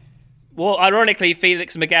sense. Well, ironically,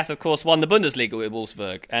 Felix Magath, of course, won the Bundesliga with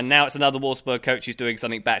Wolfsburg, and now it's another Wolfsburg coach who's doing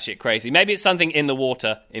something batshit crazy. Maybe it's something in the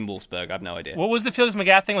water in Wolfsburg. I have no idea. What was the Felix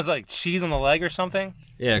Magath thing? Was it like cheese on the leg or something?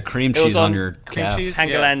 Yeah, cream cheese on your calf. Cheese?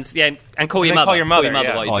 Hangelands, and call your mother. Call your mother, while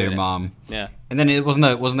yeah. you're Call doing your it. mom. Yeah. And then it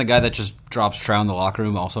wasn't the guy that just drops trout in the locker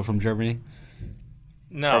room also from Germany?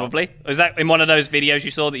 No. Probably. Was that in one of those videos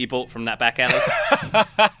you saw that you bought from that back alley?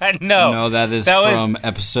 No. No, that is from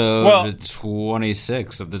episode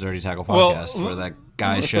 26 of the Dirty Tackle podcast, where that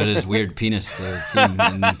guy showed his weird penis to his team,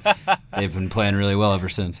 and they've been playing really well ever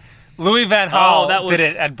since. Louis Van Gaal that was- did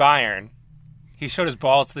it at Bayern. He showed his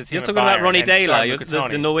balls to the team. You're at talking about Bayern Ronny and Scarlett Daler,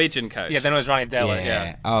 the Norwegian coach. Yeah, then it was Ronny Daler.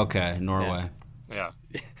 Yeah. Okay, Norway. Yeah.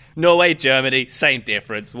 Norway, Germany, same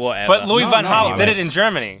difference, whatever. But Louis Van Gaal did US. it in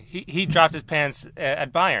Germany. He dropped his pants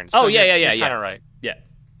at Bayern. Oh, So yeah. You're kind of right. Yeah.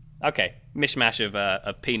 Okay. Mishmash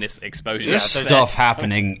of penis exposure. There's stuff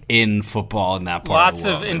happening in football in that part Lots of the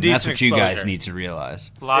world. of and indecent that's what you guys exposure. need to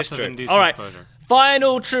realize. Lots It's of true. indecent All right. exposure.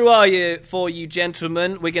 Final true are you for you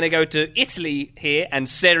gentlemen. We're going to go to Italy here and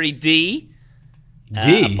Serie D.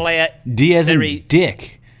 D. A player, D as Serie- in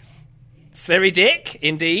dick. Serie Dick,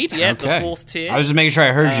 indeed. Yeah, Okay. the fourth tier. I was just making sure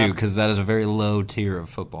I heard you, because that is a very low tier of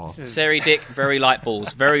football. Serie Dick, very light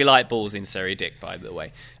balls. Very light balls in Serie Dick, by the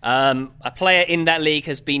way. A player in that league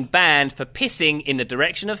has been banned for pissing in the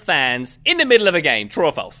direction of fans in the middle of a game. True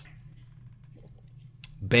or false?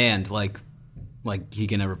 Banned, like he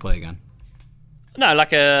can never play again. No,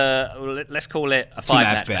 like let's call it a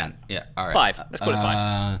 5-match ban. Yeah, all right. 5. Let's call it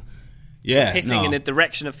 5. Yeah, Pissing in the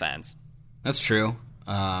direction of fans. That's true.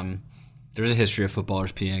 There's a history of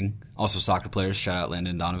footballers peeing. Also soccer players. Shout out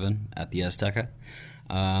Landon Donovan at the Azteca.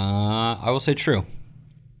 I will say true.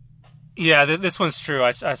 Yeah, this one's true.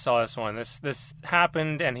 I saw this one. This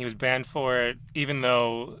happened, and he was banned for it, even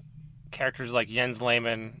though characters like Jens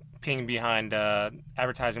Lehmann peeing behind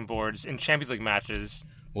advertising boards in Champions League matches.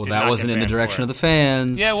 Well, that wasn't in the direction of the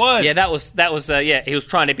fans. Yeah, it was. Yeah, that was. Yeah, he was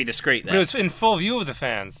trying to be discreet there. But it was in full view of the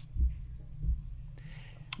fans.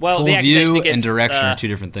 Well, Full the accusation view against, and direction are two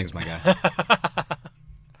different things, my guy.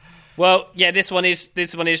 Well, yeah, this one is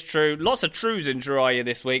true. Lots of trues in Jiraiya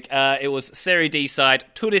this week. It was Serie D side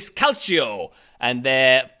Turris Calcio and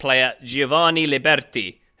their player Giovanni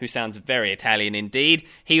Liberti, who sounds very Italian indeed.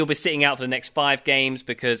 He will be sitting out for the next 5 games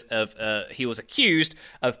because of he was accused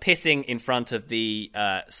of pissing in front of the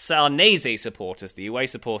Sarnese supporters, the away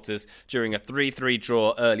supporters, during a 3-3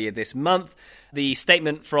 draw earlier this month. The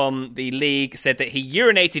statement from the league said that he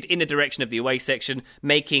urinated in the direction of the away section,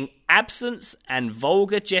 making absence and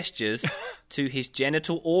vulgar gestures to his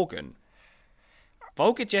genital organ.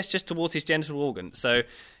 Vulgar gestures towards his genital organ. So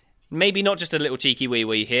maybe not just a little cheeky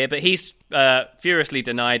wee-wee here, but he's furiously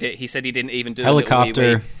denied it. He said he didn't even do Helicopter. a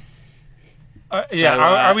little wee-wee.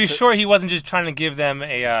 Are we sure he wasn't just trying to give them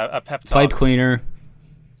a pep talk? Pipe cleaner.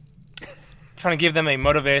 Trying to give them a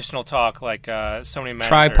motivational talk like so many managers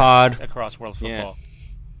Tripod. across world football. Yeah.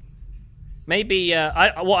 Maybe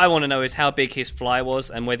what I want to know is how big his fly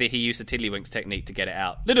was and whether he used the tiddlywinks technique to get it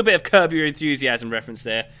out. Little bit of Curb Your Enthusiasm reference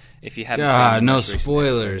there, if you haven't seen God, the no most recent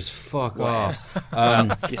spoilers. Fuck off.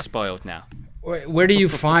 You're spoiled now. Where do you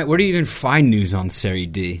even find news on Serie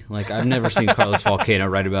D? Like, I've never seen Carlos Volcano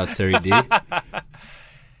write about Serie D.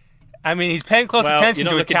 I mean, he's paying close attention you're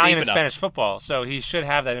to not looking Italian deep and enough. Spanish football, so he should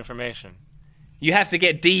have that information. You have to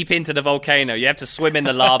get deep into the volcano. You have to swim in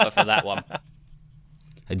the lava for that one.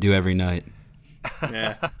 I do every night.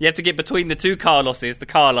 Yeah. You have to get between the two Carloses, the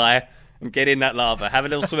Carli, and get in that lava. Have a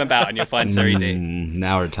little swim about and you'll find Serie D.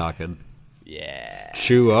 Now we're talking. Yeah.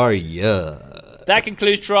 True are ya. That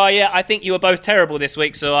concludes Jiraiya. I think you were both terrible this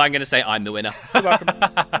week, so I'm going to say I'm the winner. You're welcome.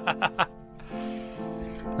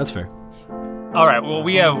 That's fair. All right, well,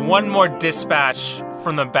 we have one more dispatch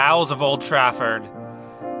from the bowels of Old Trafford.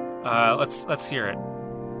 Let's hear it.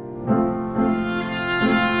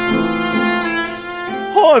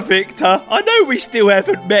 Hi Victor, I know we still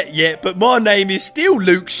haven't met yet, but my name is still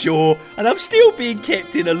Luke Shaw, and I'm still being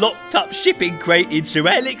kept in a locked up shipping crate in Sir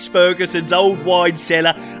Alex Ferguson's old wine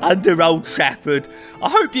cellar under Old Trafford. I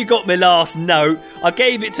hope you got my last note. I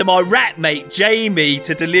gave it to my rat mate Jamie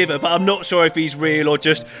to deliver, but I'm not sure if he's real or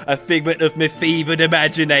just a figment of my fevered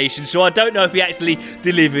imagination, so I don't know if he actually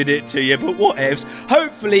delivered it to you, but whatevs.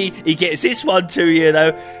 Hopefully he gets this one to you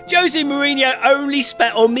though. Jose Mourinho only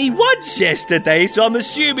spat on me once yesterday, so I'm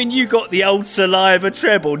assuming you got the old saliva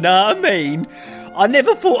treble, know what I mean? I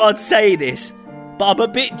never thought I'd say this, but I'm a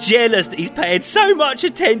bit jealous that he's paying so much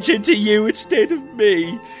attention to you instead of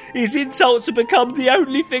me. His insults have become the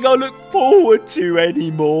only thing I look forward to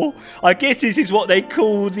anymore. I guess this is what they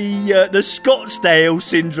call the Scottsdale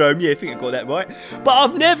syndrome. Yeah, I think I got that right. But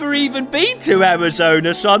I've never even been to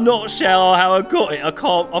Arizona, so I'm not sure how I got it. I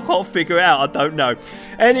can't figure it out. I don't know.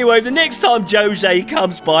 Anyway, the next time Jose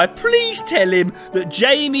comes by, please tell him that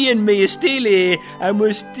Jamie and me are still here and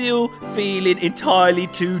we're still feeling entirely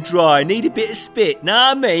too dry. Need a bit of spit. Know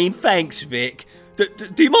what I mean? Thanks, Vic.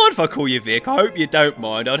 Do you mind if I call you Vic? I hope you don't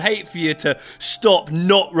mind. I'd hate for you to stop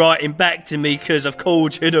not writing back to me because I've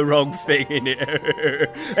called you the wrong thing,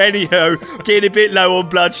 innit? Anyhow, getting a bit low on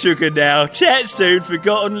blood sugar now. Chat soon.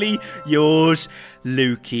 Forgottenly yours,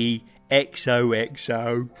 Lukey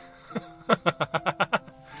XOXO.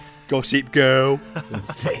 Gossip girl. It's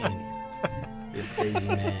insane. You're a crazy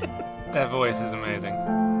man. That voice is amazing.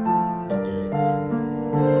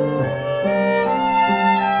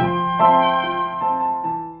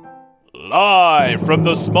 Live from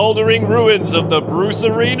the smoldering ruins of the Bruce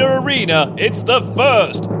Arena, it's the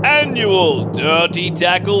first annual Dirty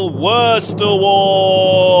Tackle Worst Awards.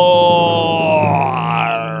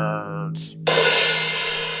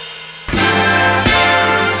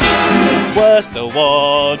 Worst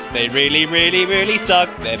awards, they really, really, really suck,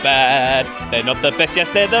 they're bad. They're not the best, yes,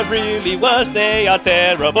 they're the really worst, they are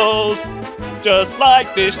terrible. Just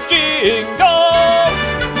like this jingle.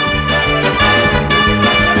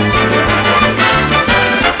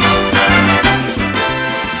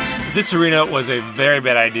 This arena was a very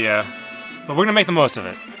bad idea, but we're going to make the most of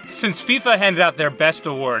it. Since FIFA handed out their best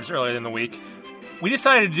awards earlier in the week, we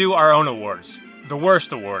decided to do our own awards. The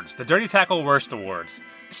worst awards. The Dirty Tackle Worst Awards.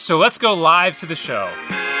 So let's go live to the show.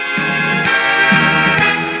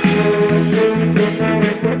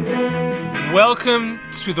 Welcome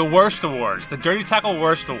to the Worst Awards. The Dirty Tackle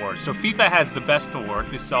Worst Awards. So FIFA has the best awards.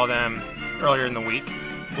 We saw them earlier in the week.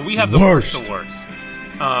 But we have the worst awards.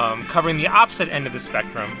 Covering the opposite end of the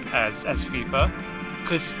spectrum as FIFA,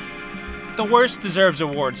 because the worst deserves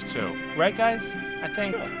awards too, right, guys? I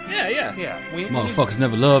think. Sure. Yeah. Motherfuckers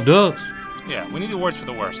never loved us. We need awards for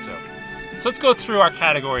the worst too. So let's go through our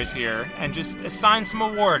categories here and just assign some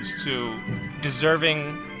awards to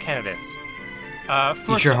deserving candidates.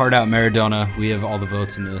 Eat your heart out, Maradona. We have all the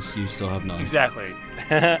votes in this. You still have none. Exactly.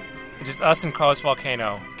 Just us and Carlos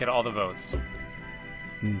Volcano get all the votes.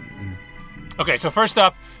 Okay, so first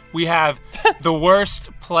up, we have the Worst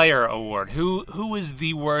Player Award. Who is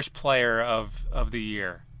the worst player of the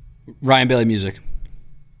year? Ryan Bailey Music.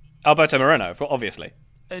 Alberto Moreno, obviously.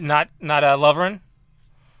 Not Lovren?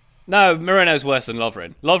 No, Moreno's worse than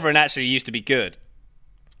Lovren. Lovren actually used to be good.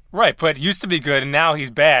 Right, but used to be good, and now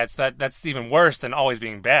he's bad, so that's even worse than always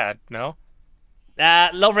being bad, no?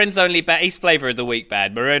 Lovren's only bad. He's flavour of the week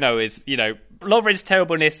bad. Moreno is, Lovren's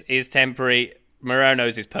terribleness is temporary.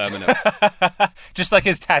 Moreno's is permanent. Just like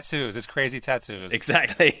his tattoos, his crazy tattoos.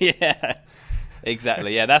 Exactly, yeah.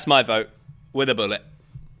 Exactly, yeah. That's my vote. With a bullet.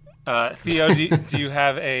 Theo, do you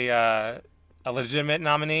have a legitimate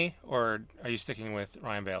nominee, or are you sticking with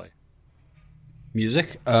Ryan Bailey?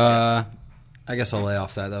 Music? I guess I'll lay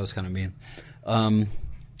off that. That was kind of mean.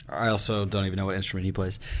 I also don't even know what instrument he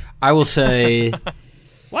plays. I will say...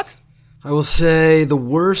 What? I will say the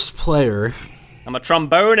worst player... I'm a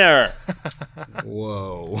tromboner.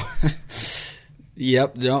 Whoa.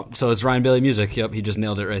 Yep. So it's Ryan Bailey Music. Yep, he just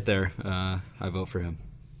nailed it right there. I vote for him.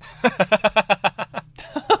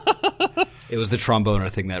 It was the tromboner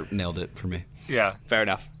thing that nailed it for me. Yeah. Fair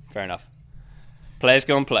enough. Players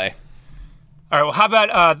go and play. All right, well, how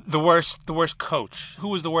about the worst coach? Who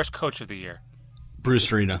was the worst coach of the year?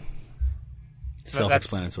 Bruce Arena.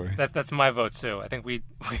 Self-explanatory. That's my vote, too. I think we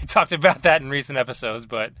talked about that in recent episodes,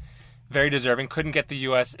 but very deserving. Couldn't get the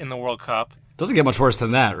U.S. in the World Cup. Doesn't get much worse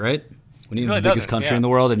than that, right? When you're really the biggest country in the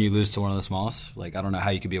world and you lose to one of the smallest, I don't know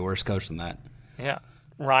how you could be a worse coach than that. Yeah.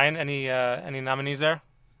 Ryan, any nominees there?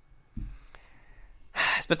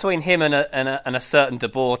 It's between him and a certain De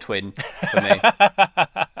Boer twin for me.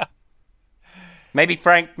 Maybe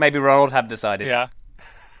Frank, maybe Ronald have decided. Yeah.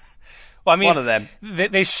 Well, I mean, one of them.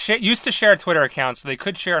 They used to share Twitter accounts, so they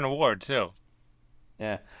could share an award too.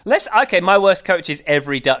 Yeah. My worst coach is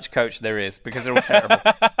every Dutch coach there is because they're all terrible.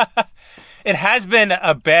 It has been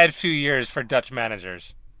a bad few years for Dutch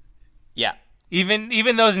managers. Yeah.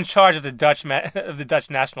 Even those in charge of the Dutch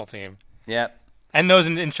national team. Yeah. And those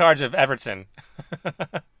in charge of Everton.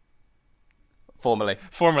 Formerly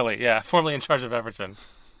in charge of Everton.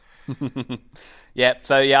 Yeah,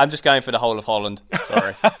 so I'm just going for the whole of Holland.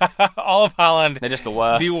 Sorry. All of Holland. They're just the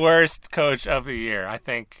worst. The worst coach of the year. I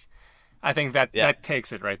think that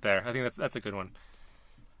takes it right there. I think that's a good one.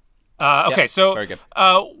 Okay, so very good.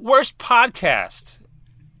 Worst podcast.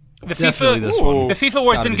 Definitely this one. The FIFA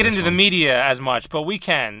awards Gotta didn't be get this into one. the media as much, but we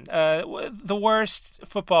can. The worst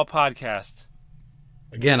football podcast.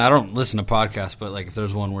 Again, I don't listen to podcasts, but if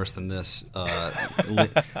there's one worse than this,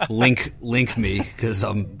 link me because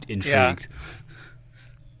I'm intrigued.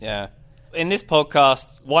 Yeah. In this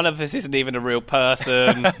podcast, one of us isn't even a real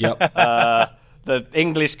person. Yep. The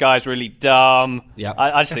English guy's really dumb. Yep.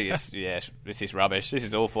 I just think this is rubbish. This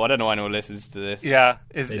is awful. I don't know why anyone listens to this. Yeah.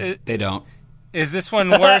 They don't. Is this one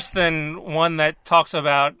worse than one that talks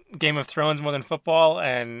about Game of Thrones more than football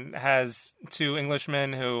and has two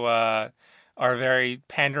Englishmen who are very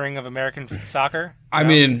pandering of American soccer? I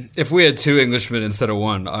mean, if we had two Englishmen instead of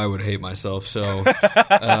one, I would hate myself. So,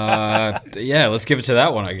 yeah, let's give it to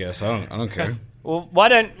that one, I guess. I don't care. Well, why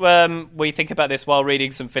don't we think about this while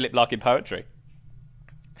reading some Philip Larkin poetry?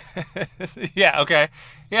 Yeah, okay.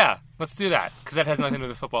 Yeah, let's do that, because that has nothing to do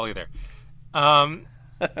with football either.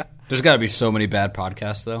 There's got to be so many bad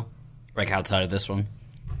podcasts, though, outside of this one,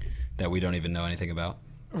 that we don't even know anything about.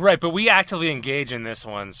 Right, but we actively engage in this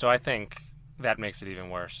one, so I think that makes it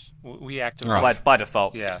even worse. We actively... By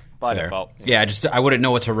default. Yeah. By Fair. default. Yeah, I wouldn't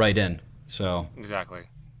know what to write in, so Exactly.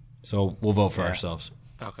 we'll vote for ourselves.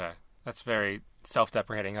 Okay. That's very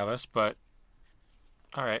self-deprecating of us, but...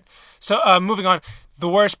 All right. So, moving on. The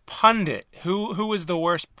worst pundit. Who was the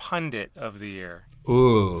worst pundit of the year?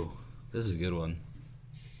 Ooh, this is a good one.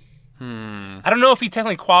 I don't know if he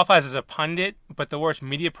technically qualifies as a pundit, but the worst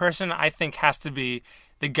media person, I think, has to be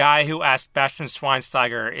the guy who asked Bastian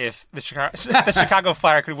Schweinsteiger if the Chicago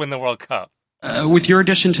Fire could win the World Cup. With your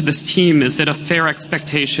addition to this team, is it a fair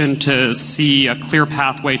expectation to see a clear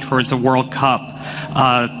pathway towards a World Cup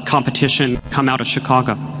competition come out of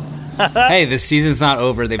Chicago? Hey, the season's not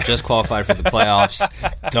over. They've just qualified for the playoffs.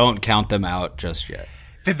 Don't count them out just yet.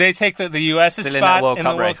 Did they take the U.S.'s Still in spot that World in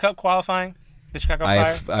Cup the World race. Cup qualifying? The Chicago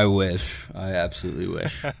Fire? I wish. I absolutely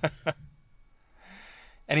wish.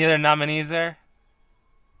 Any other nominees there?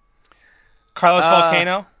 Carlos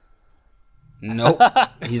Volcano? Nope.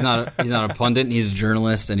 He's not a pundit. He's a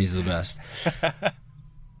journalist, and he's the best.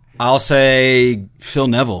 I'll say Phil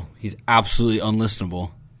Neville. He's absolutely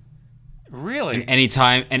unlistenable. Really? And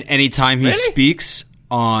anytime he speaks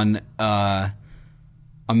on a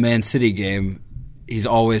Man City game, he's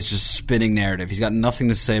always just spinning narrative. He's got nothing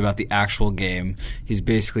to say about the actual game. He's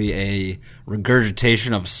basically a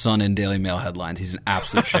regurgitation of Sun and Daily Mail headlines. He's an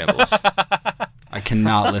absolute shambles. I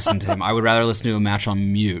cannot listen to him. I would rather listen to a match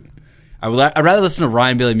on mute. I'd rather listen to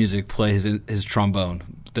Ryan Bailey Music play his trombone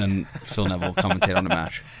than Phil Neville commentate on a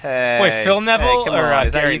match. Wait, Phil Neville come or on,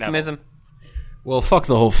 is that Gary euphemism? Well, fuck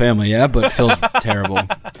the whole family, yeah, but Phil's terrible.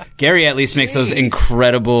 Gary at least makes those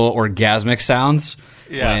incredible orgasmic sounds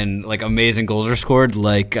when like amazing goals are scored,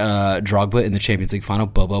 like Drogba in the Champions League final.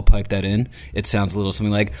 Bobo piped that in. It sounds a little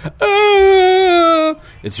something like, "Ah!"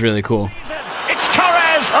 It's really cool. It's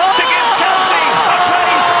Torres to give Chelsea a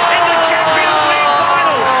place in the Champions League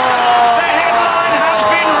final. The headline has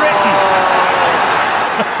been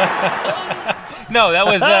written. No, that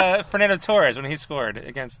was Fernando Torres when he scored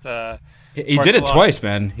against. He did it twice,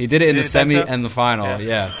 man. He did it in the semi and the final.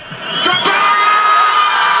 Yeah.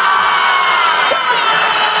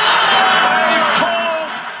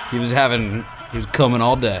 He was coming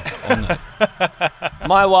all day.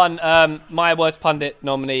 My one, my worst pundit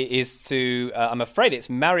nominee is to, I'm afraid it's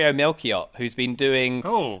Mario Melchiot, who's been doing,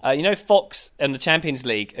 Fox and the Champions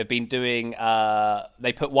League have been doing,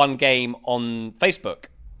 they put one game on Facebook.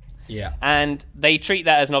 Yeah. And they treat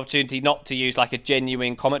that as an opportunity not to use like a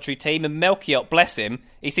genuine commentary team. And Melchiot, bless him,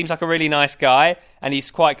 he seems like a really nice guy and he's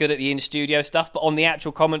quite good at the in-studio stuff. But on the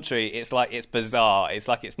actual commentary, it's like it's bizarre. It's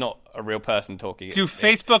like it's not a real person talking. Do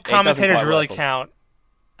Facebook commentators really count?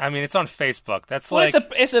 I mean, it's on Facebook. That's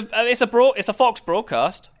it's a Fox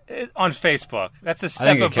broadcast on Facebook. That's a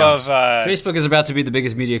step above. Facebook is about to be the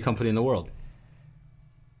biggest media company in the world.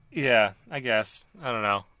 Yeah, I guess. I don't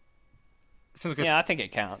know. I think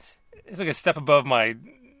it counts. It's like a step above my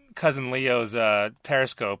cousin Leo's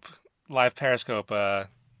Periscope, live Periscope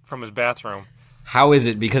from his bathroom. How is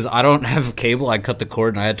it? Because I don't have cable. I cut the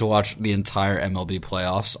cord and I had to watch the entire MLB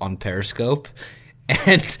playoffs on Periscope.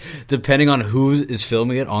 And depending on who is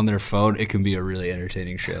filming it on their phone, it can be a really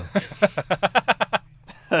entertaining show.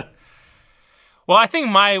 Well, I think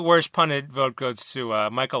my worst pundit vote goes to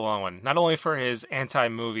Michael Owen, not only for his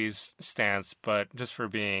anti-movies stance, but just for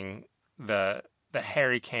being the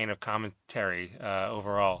Harry Kane of commentary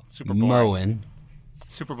overall. Super boring. Moen.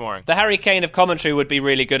 Super boring. The Harry Kane of commentary would be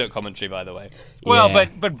really good at commentary, by the way. Well,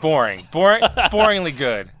 but boring. Boringly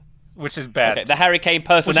good, which is bad. Okay, the Harry Kane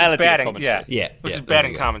personality of commentary. Which is bad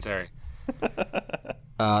in commentary.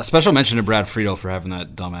 Special mention to Brad Friedel for having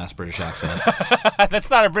that dumbass British accent.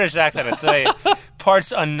 That's not a British accent. It's a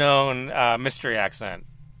parts unknown mystery accent.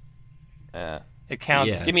 It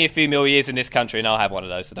counts. Yeah, give me a few more years in this country and I'll have one of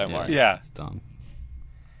those, so don't worry. Yeah. It's dumb.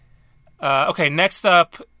 Okay, next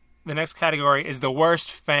up, the next category is the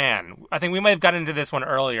worst fan. I think we might have gotten into this one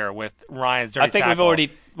earlier with Ryan's dirty tackle. I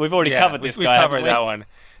think we've already covered this guy. We covered that one.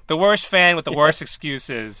 The worst fan with the worst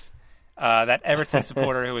excuses. That Everton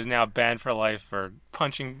supporter who is now banned for life for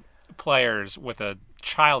punching players with a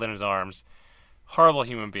child in his arms. Horrible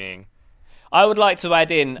human being. I would like to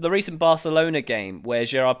add in the recent Barcelona game where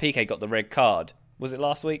Gerard Piqué got the red card. Was it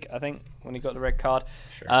last week, I think, when he got the red card?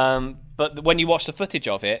 Sure. But when you watch the footage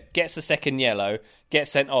of it, gets the second yellow,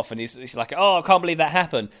 gets sent off, and he's like, oh, I can't believe that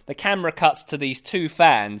happened. The camera cuts to these two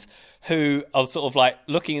fans who are sort of like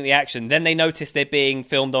looking at the action. Then they notice they're being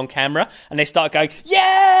filmed on camera, and they start going,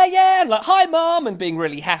 yeah, and like, hi, Mom, and being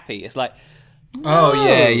really happy. It's like, no, oh,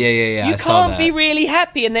 yeah. You can't be really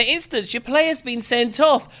happy in that instance. Your player's been sent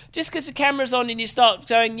off. Just because the camera's on and you start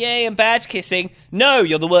going, yay, and badge kissing. No,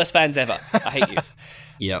 you're the worst fans ever. I hate you.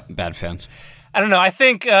 Yep, bad fans. I don't know. I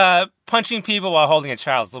think punching people while holding a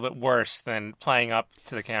child is a little bit worse than playing up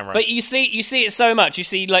to the camera. But you see it so much. You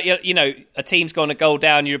see, like, a team's gone a goal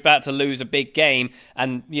down, you're about to lose a big game,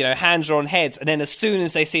 and, hands are on heads, and then as soon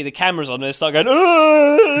as they see the cameras on, they start going,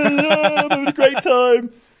 I'm having a great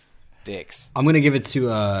time. Dicks. I'm going to give it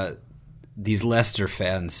to these Leicester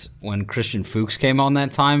fans when Christian Fuchs came on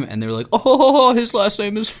that time, and they were like, oh, his last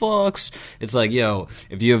name is Fuchs. It's like, yo,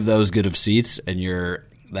 if you have those good of seats and you're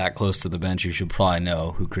that close to the bench, you should probably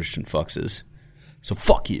know who Christian Fuchs is. So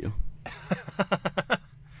fuck you.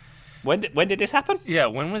 When did this happen? Yeah,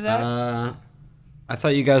 when was that? I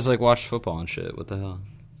thought you guys watched football and shit. What the hell?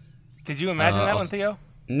 Did you imagine that one, Theo?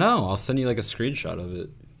 No, I'll send you a screenshot of it.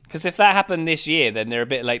 Because if that happened this year, then they're a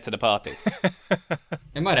bit late to the party.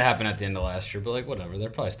 It might have happened at the end of last year, but whatever. They're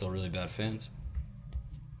probably still really bad fans.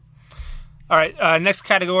 All right, next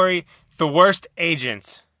category, the worst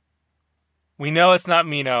agent. We know it's not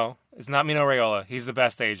Mino. It's not Mino Raiola. He's the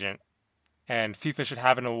best agent. And FIFA should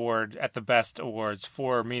have an award at the best awards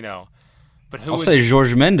for Mino. But I'll say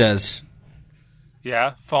Jorge Mendes.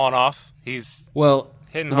 Yeah, falling off. He's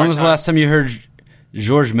hitting hard. When was the last time you heard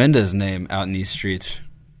Jorge Mendes' name out in these streets?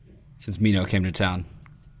 since Mino came to town.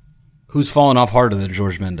 Who's fallen off harder than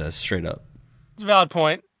George Mendes, straight up? It's a valid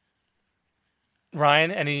point.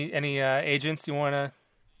 Ryan, any agents you want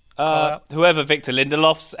to? Whoever Victor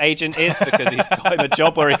Lindelof's agent is, because he's got him a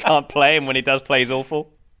job where he can't play, and when he does play, he's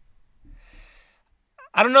awful.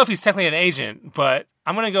 I don't know if he's technically an agent, but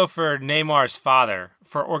I'm going to go for Neymar's father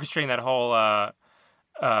for orchestrating that whole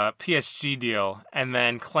PSG deal and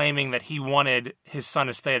then claiming that he wanted his son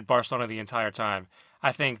to stay at Barcelona the entire time.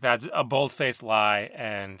 I think that's a bold-faced lie,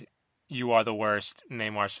 and you are the worst,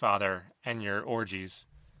 Neymar's father, and your orgies.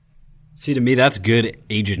 See, to me, that's good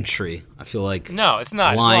agentry. I feel like no, it's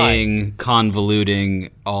not. Lying,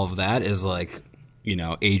 convoluting, all of that is like,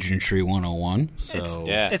 agentry 101. So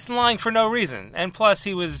it's lying for no reason. And plus,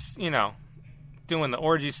 he was, doing the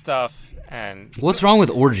orgy stuff. And what's wrong with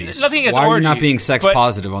orgies? Nothing against Why orgies. Are you not being sex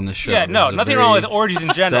positive on this show? Yeah, no, nothing wrong with orgies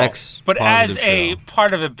in general. But as a show.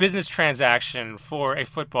 part of a business transaction for a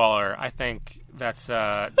footballer, I think that's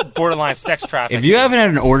borderline sex trafficking. If you haven't had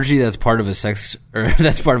an orgy that's part of a sex or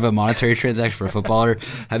that's part of a monetary transaction for a footballer,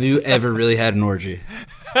 have you ever really had an orgy?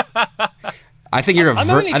 I think you're a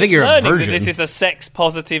virgin. That this is a sex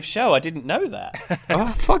positive show. I didn't know that. Oh,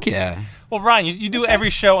 fuck yeah. Well, Ryan, you do every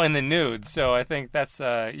show in the nude, so I think that's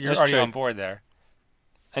you're already on board there.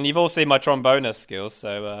 And you've all seen my trombonist skills,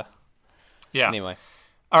 so yeah. Anyway.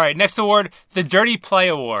 All right, next award, the Dirty Play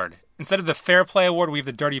Award. Instead of the Fair Play Award, we have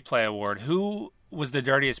the Dirty Play Award. Who was the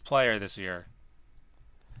dirtiest player this year?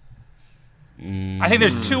 I think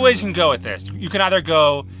there's two ways you can go with this. You can either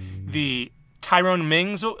go the Tyrone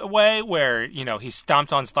Mings way, where he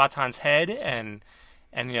stomped on Zlatan's head, and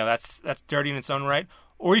that's dirty in its own right.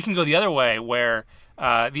 Or you can go the other way, where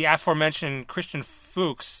the aforementioned Christian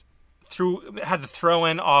Fuchs had the throw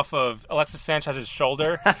in off of Alexis Sanchez's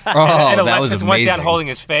shoulder, and Alexis went down holding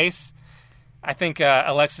his face. I think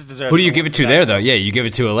Alexis deserves. Who do you give it to there, though? Yeah, you give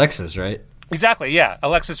it to Alexis, right? Exactly. Yeah,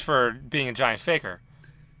 Alexis for being a giant faker.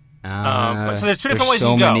 So there's two different ways you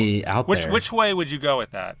can go. Many out there. Which way would you go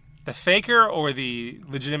with that? The faker or the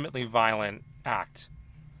legitimately violent act?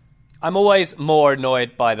 I'm always more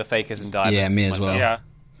annoyed by the fakers and divers. Yeah, me as well. Yeah.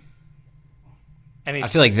 I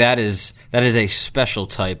feel like that is a special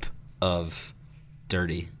type of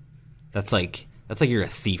dirty. That's like you're a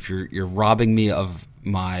thief. You're robbing me of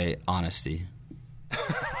my honesty.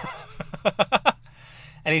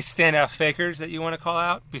 Any standout fakers that you want to call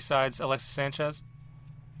out besides Alexis Sanchez?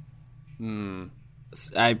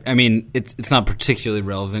 I mean, it's not particularly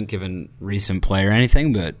relevant given recent play or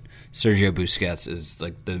anything, but Sergio Busquets is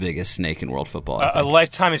like the biggest snake in world football. A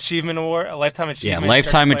lifetime achievement award, a lifetime achievement. Yeah,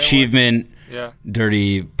 lifetime achievement. Yeah.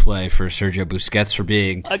 Dirty play for Sergio Busquets for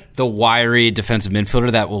being the wiry defensive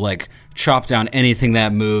midfielder that will like chop down anything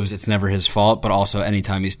that moves. It's never his fault, but also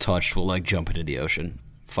anytime he's touched will like jump into the ocean.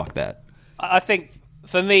 Fuck that. I think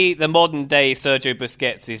for me, the modern day Sergio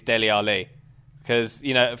Busquets is Dele Alli. Because,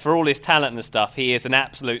 for all his talent and stuff, he is an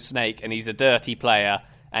absolute snake and he's a dirty player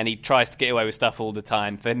and he tries to get away with stuff all the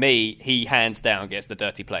time. For me, he hands down gets the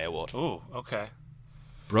Dirty Play Award. Ooh, okay.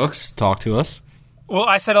 Brooks, talk to us. Well,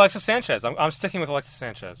 I said Alexis Sanchez. I'm sticking with Alexis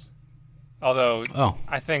Sanchez. Although,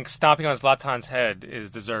 I think stomping on Zlatan's head is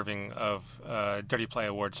deserving of Dirty Play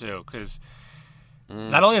Award too. Because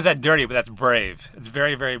not only is that dirty, but that's brave. It's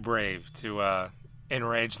very, very brave to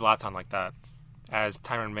enrage Zlatan like that, as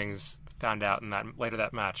Tyrone Mings found out in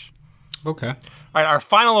that match. Okay. All right, our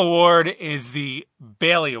final award is the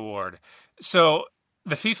Bailey Award. So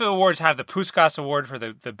the FIFA awards have the Puskás Award for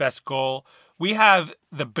the best goal. We have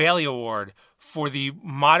the Bailey Award for the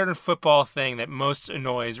modern football thing that most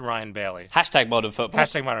annoys Ryan Bailey. Hashtag modern football.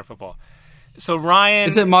 Hashtag modern football. So Ryan...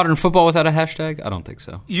 Is it modern football without a hashtag? I don't think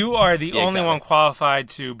so. You are the only one qualified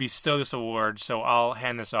to bestow this award, so I'll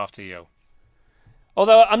hand this off to you.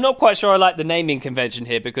 Although I'm not quite sure I like the naming convention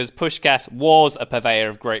here because Puskás was a purveyor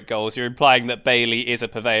of great goals. You're implying that Bailey is a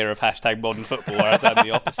purveyor of hashtag modern football, whereas I'm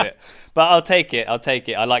the opposite. But I'll take it.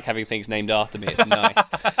 I like having things named after me. It's nice.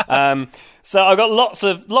 So I've got lots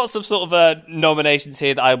of sort of nominations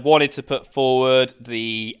here that I wanted to put forward.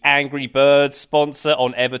 The Angry Birds sponsor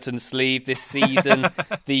on Everton's sleeve this season.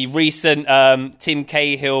 The recent Tim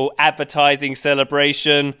Cahill advertising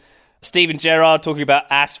celebration. Steven Gerrard talking about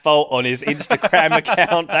asphalt on his Instagram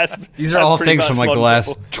account. These are all things from like the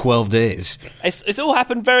last 12 days. It's all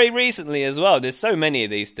happened very recently as well. There's so many of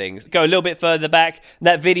these things. Go a little bit further back.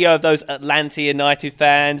 That video of those Atlanta United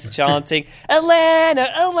fans chanting, Atlanta,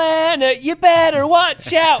 Atlanta, you better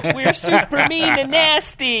watch out. We're super mean and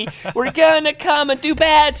nasty. We're gonna come and do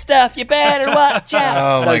bad stuff. You better watch out.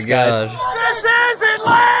 Oh my God. This is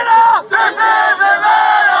Atlanta! This is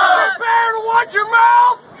Atlanta! You better watch your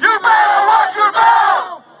mouth! You better watch your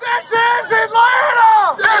mouth! This is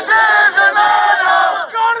Atlanta! This is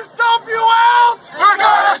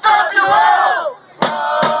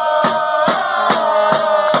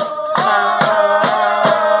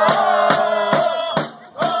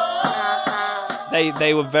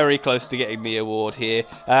were very close to getting the award here.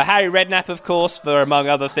 Harry Redknapp, of course, for among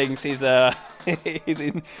other things, he's in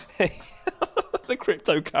the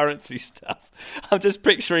cryptocurrency stuff. I'm just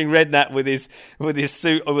picturing Redknapp with his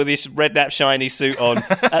suit, or with his Redknapp shiny suit on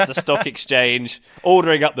at the stock exchange,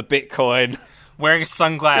 ordering up the Bitcoin, wearing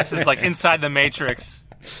sunglasses like inside the Matrix.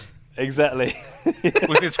 Exactly.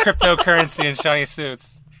 With his cryptocurrency and shiny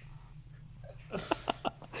suits.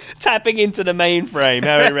 Tapping into the mainframe,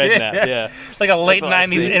 Harry Redknapp, yeah. Like a late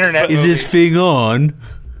 90s internet movie. Is this thing on?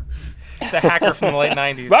 It's a hacker from the late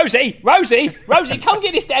 90s. Rosie, come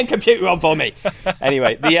get this damn computer on for me.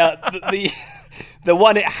 Anyway, the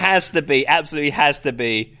one it has to be, absolutely has to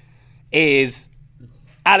be, is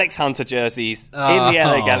Alex Hunter jerseys in the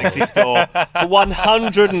LA Galaxy store for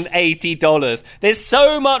 $180. There's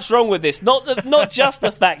so much wrong with this. Not just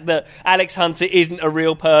the fact that Alex Hunter isn't a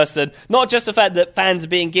real person, not just the fact that fans are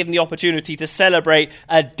being given the opportunity to celebrate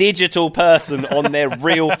a digital person on their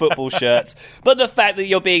real football shirts, but the fact that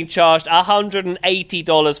you're being charged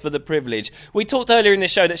 $180 for the privilege. We talked earlier in the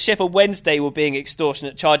show that Sheffield Wednesday were being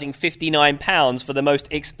extortionate, charging £59 for the most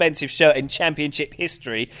expensive shirt in Championship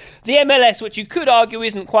history. The MLS, which you could argue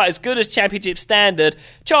isn't quite as good as Championship standard,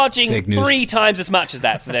 charging 3 times as much as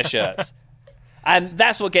that for their shirts. And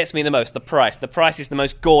that's what gets me the most, the price. The price is the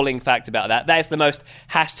most galling fact about that. That is the most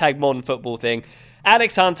 #modern football thing.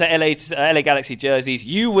 Alex Hunter, LA Galaxy jerseys,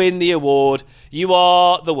 you win the award. You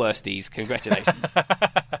are the worsties. Congratulations.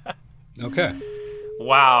 Okay.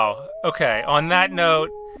 Wow. Okay, on that note,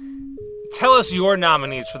 tell us your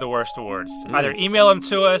nominees for the worst awards. Either email them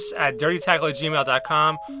to us at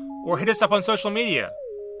dirtytackle@gmail.com or hit us up on social media.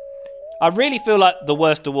 I really feel like the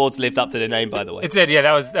worst awards lived up to their name, by the way. It did, yeah.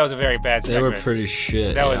 That was a very bad segment. They were pretty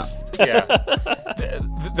shit. That was, yeah.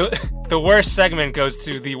 The worst segment goes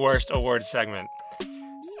to the worst awards segment.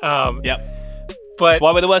 Yep. But that's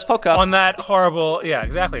why we're the worst podcast. On that horrible, yeah,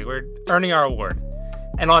 exactly. We're earning our award.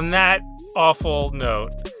 And on that awful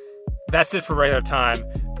note, that's it for regular time.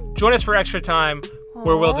 Join us for extra time,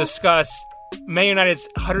 where we'll discuss Man United's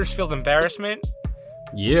Huddersfield embarrassment.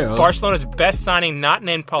 Yeah. Barcelona's best signing not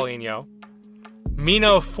named Paulinho.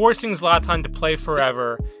 Mino forcing Zlatan to play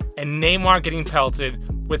forever. And Neymar getting pelted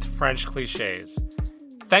with French cliches.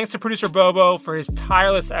 Thanks to producer Bobo for his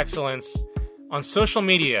tireless excellence. On social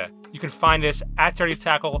media, you can find us at Dirty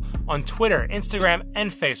Tackle on Twitter, Instagram,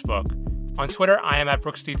 and Facebook. On Twitter, I am at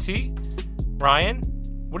BrooksDT. Ryan,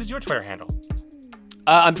 what is your Twitter handle?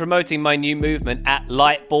 I'm promoting my new movement at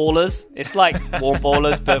Light Ballers. It's like Warm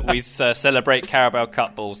Ballers, but we celebrate Carabao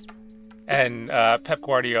Cup balls. And Pep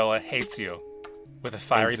Guardiola hates you with a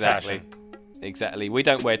fiery passion. Exactly. We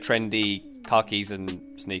don't wear trendy khakis and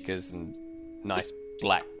sneakers and nice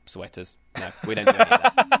black sweaters. No, we don't do any of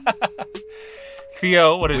that.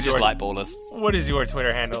 Theo, what is We're just Light Ballers. What is your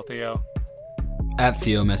Twitter handle, Theo? At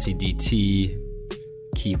TheoMessyDT.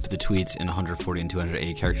 Keep the tweets in 140 and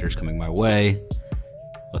 280 characters coming my way.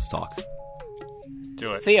 Let's talk.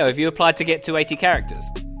 Do it. Theo, have you applied to get 280 characters?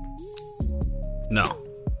 No.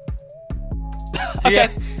 Okay.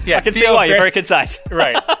 Yeah, I can see why. You're very concise.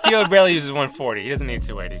 Right. Theo barely uses 140. He doesn't need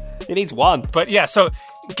 280. He needs 1. But yeah, so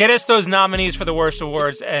get us those nominees for the worst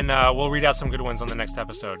awards, and we'll read out some good ones on the next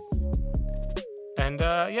episode. And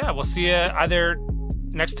yeah, we'll see you either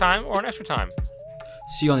next time or an extra time.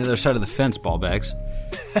 See you on the other side of the fence, ball bags.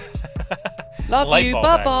 Love Light you. ball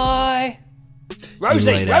Bye-bye.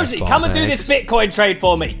 Rosie, come and do this Bitcoin trade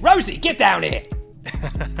for me. Rosie, get down here.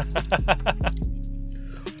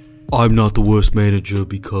 I'm not the worst manager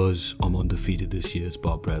because I'm undefeated this year. It's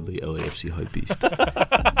Bob Bradley, LAFC Hypebeast.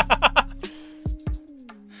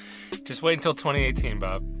 Just wait until 2018,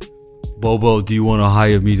 Bob. Bobo, do you want to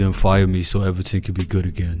hire me then fire me so everything can be good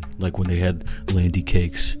again? Like when they had Landy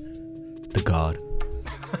Cakes, the god.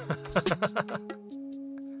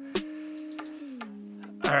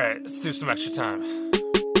 All right, let's do some extra time.